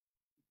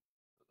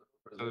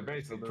 So they're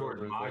basically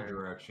towards my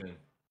direction.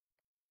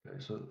 Okay,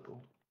 so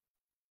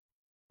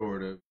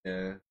Sort of,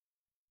 yeah.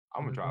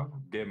 I'm gonna try to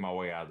get my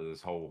way out of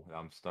this hole that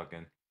I'm stuck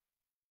in.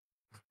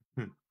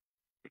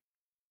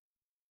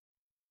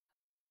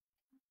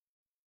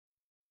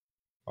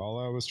 All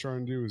I was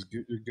trying to do was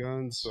get your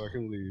guns so I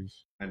can leave.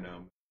 I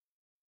know.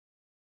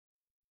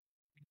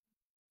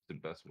 The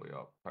best way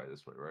up, probably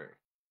this way, right?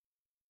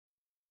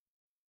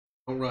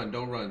 Don't run,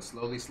 don't run.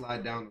 Slowly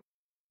slide down.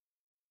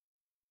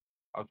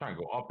 I was trying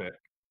to go up it.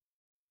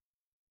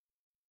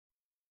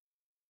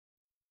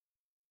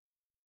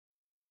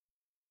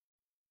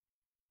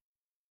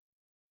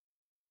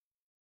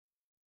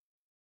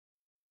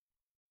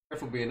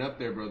 Careful being up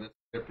there, bro.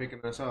 They're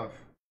picking us off.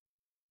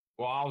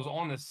 Well, I was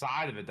on the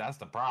side of it. That's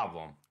the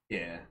problem.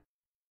 Yeah.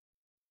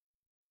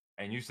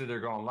 And you said they're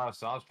going left,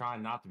 so I was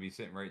trying not to be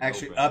sitting right.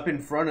 Actually, open. up in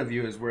front of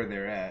you is where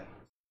they're at.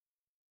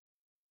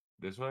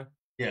 This way.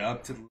 Yeah,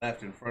 up to the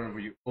left in front of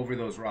you, over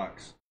those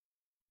rocks.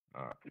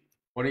 All right.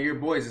 One of your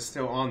boys is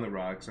still on the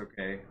rocks,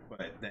 okay?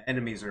 But the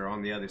enemies are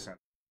on the other side.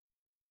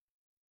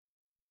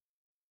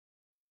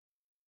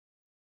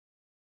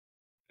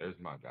 There's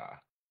my guy.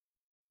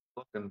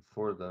 looking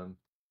for them.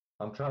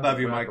 I'm trying Love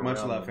to you, wrap Mike. Much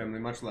around love, them. family.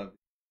 Much love.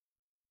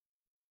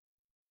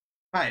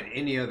 If I had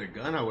any other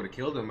gun, I would have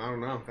killed him. I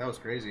don't know. That was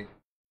crazy.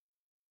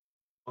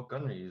 What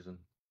gun are you using?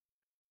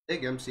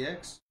 Big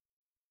MCX.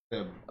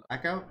 The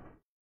blackout?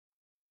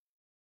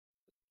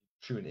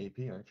 Shooting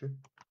AP, aren't you?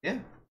 Yeah.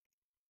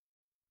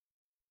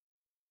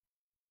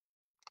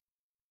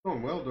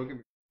 Going well, don't get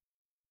me.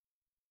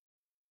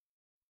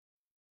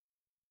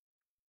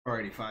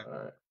 Alrighty, 5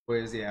 Alright.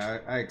 boys. Yeah,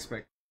 I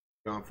expect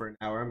to be on for an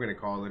hour. I'm gonna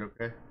call it,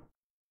 okay?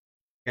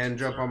 Can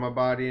jump on my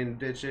body and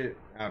ditch it.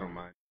 I don't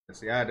mind. Let's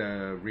see, I had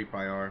a Reap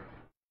IR.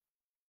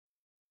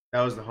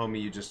 That was the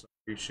homie you just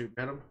you shooting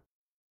at him.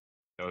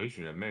 No, he's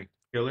shooting at me.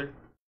 Killer.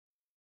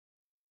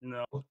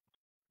 No.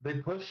 They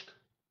pushed.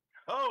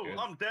 Oh, Good.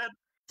 I'm dead.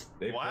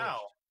 They Wow.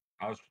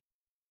 pushed. I was.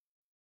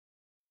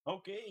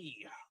 Okay.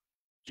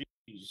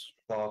 Jeez.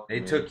 Fuck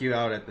They me. took you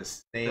out at the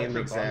That's same your body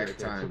exact right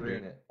there, time, too,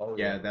 ain't dude. it? Oh,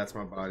 Yeah, that's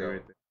my body go.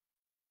 right there.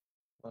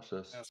 Watch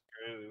this. That's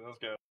crazy. Let's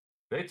go.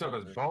 They took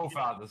us both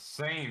out at the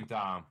same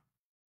time.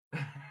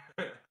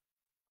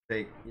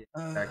 They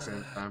exact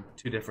same time.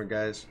 2 different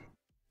guys.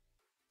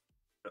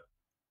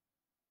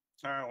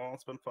 All right. Well,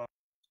 it's been fun.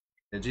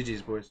 Yeah,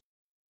 GG's boys.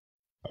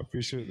 I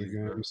appreciate the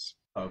games.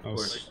 Of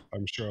course.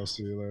 I'm sure I'll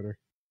see you later.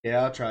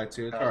 Yeah, I'll try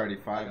to. It's already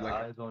I 5. got Like,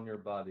 eyes on your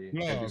body.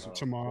 No, do Uh, some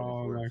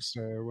tomorrow, 24. next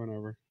day,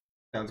 whenever.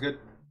 sounds good.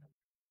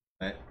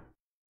 Alright.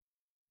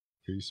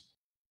 Peace.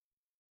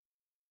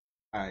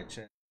 Alright,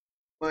 chat.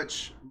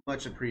 Much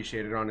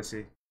appreciated,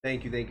 honestly.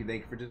 Thank you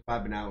for just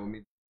vibing out with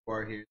me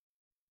before here.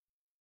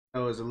 That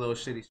was a little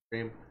shitty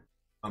stream.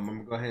 I'm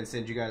gonna go ahead and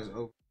send you guys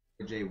over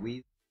to Jay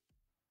Weed.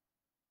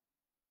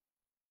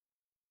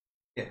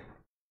 Yeah.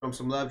 Show him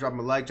some love, drop him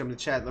a like, jump in the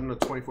chat, let him know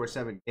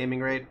 24/7 gaming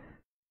raid.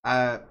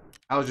 I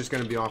was just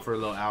gonna be on for a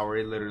little hour.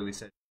 It literally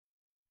said.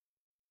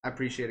 I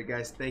appreciate it,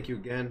 guys. Thank you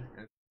again.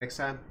 And next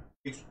time,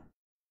 peace.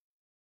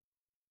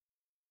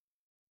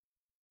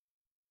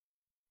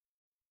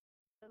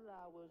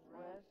 I was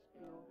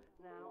rescued.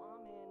 Now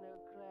I'm in the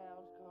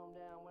clouds, come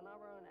down when I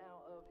run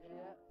out of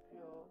jet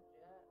fuel.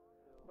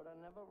 But I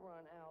never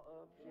run out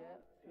of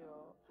jet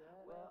fuel.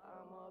 Well,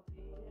 I'm up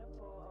here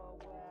for a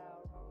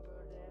while,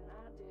 longer than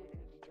I did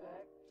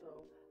expect.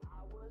 So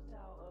I was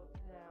out of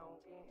town,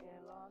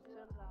 getting lost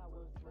till I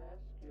was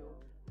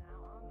rescued. Now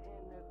I'm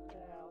in the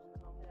clouds,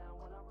 come down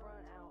when I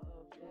run out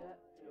of jet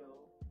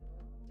fuel.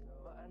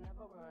 But I never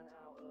run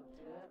out of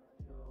jet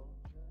fuel.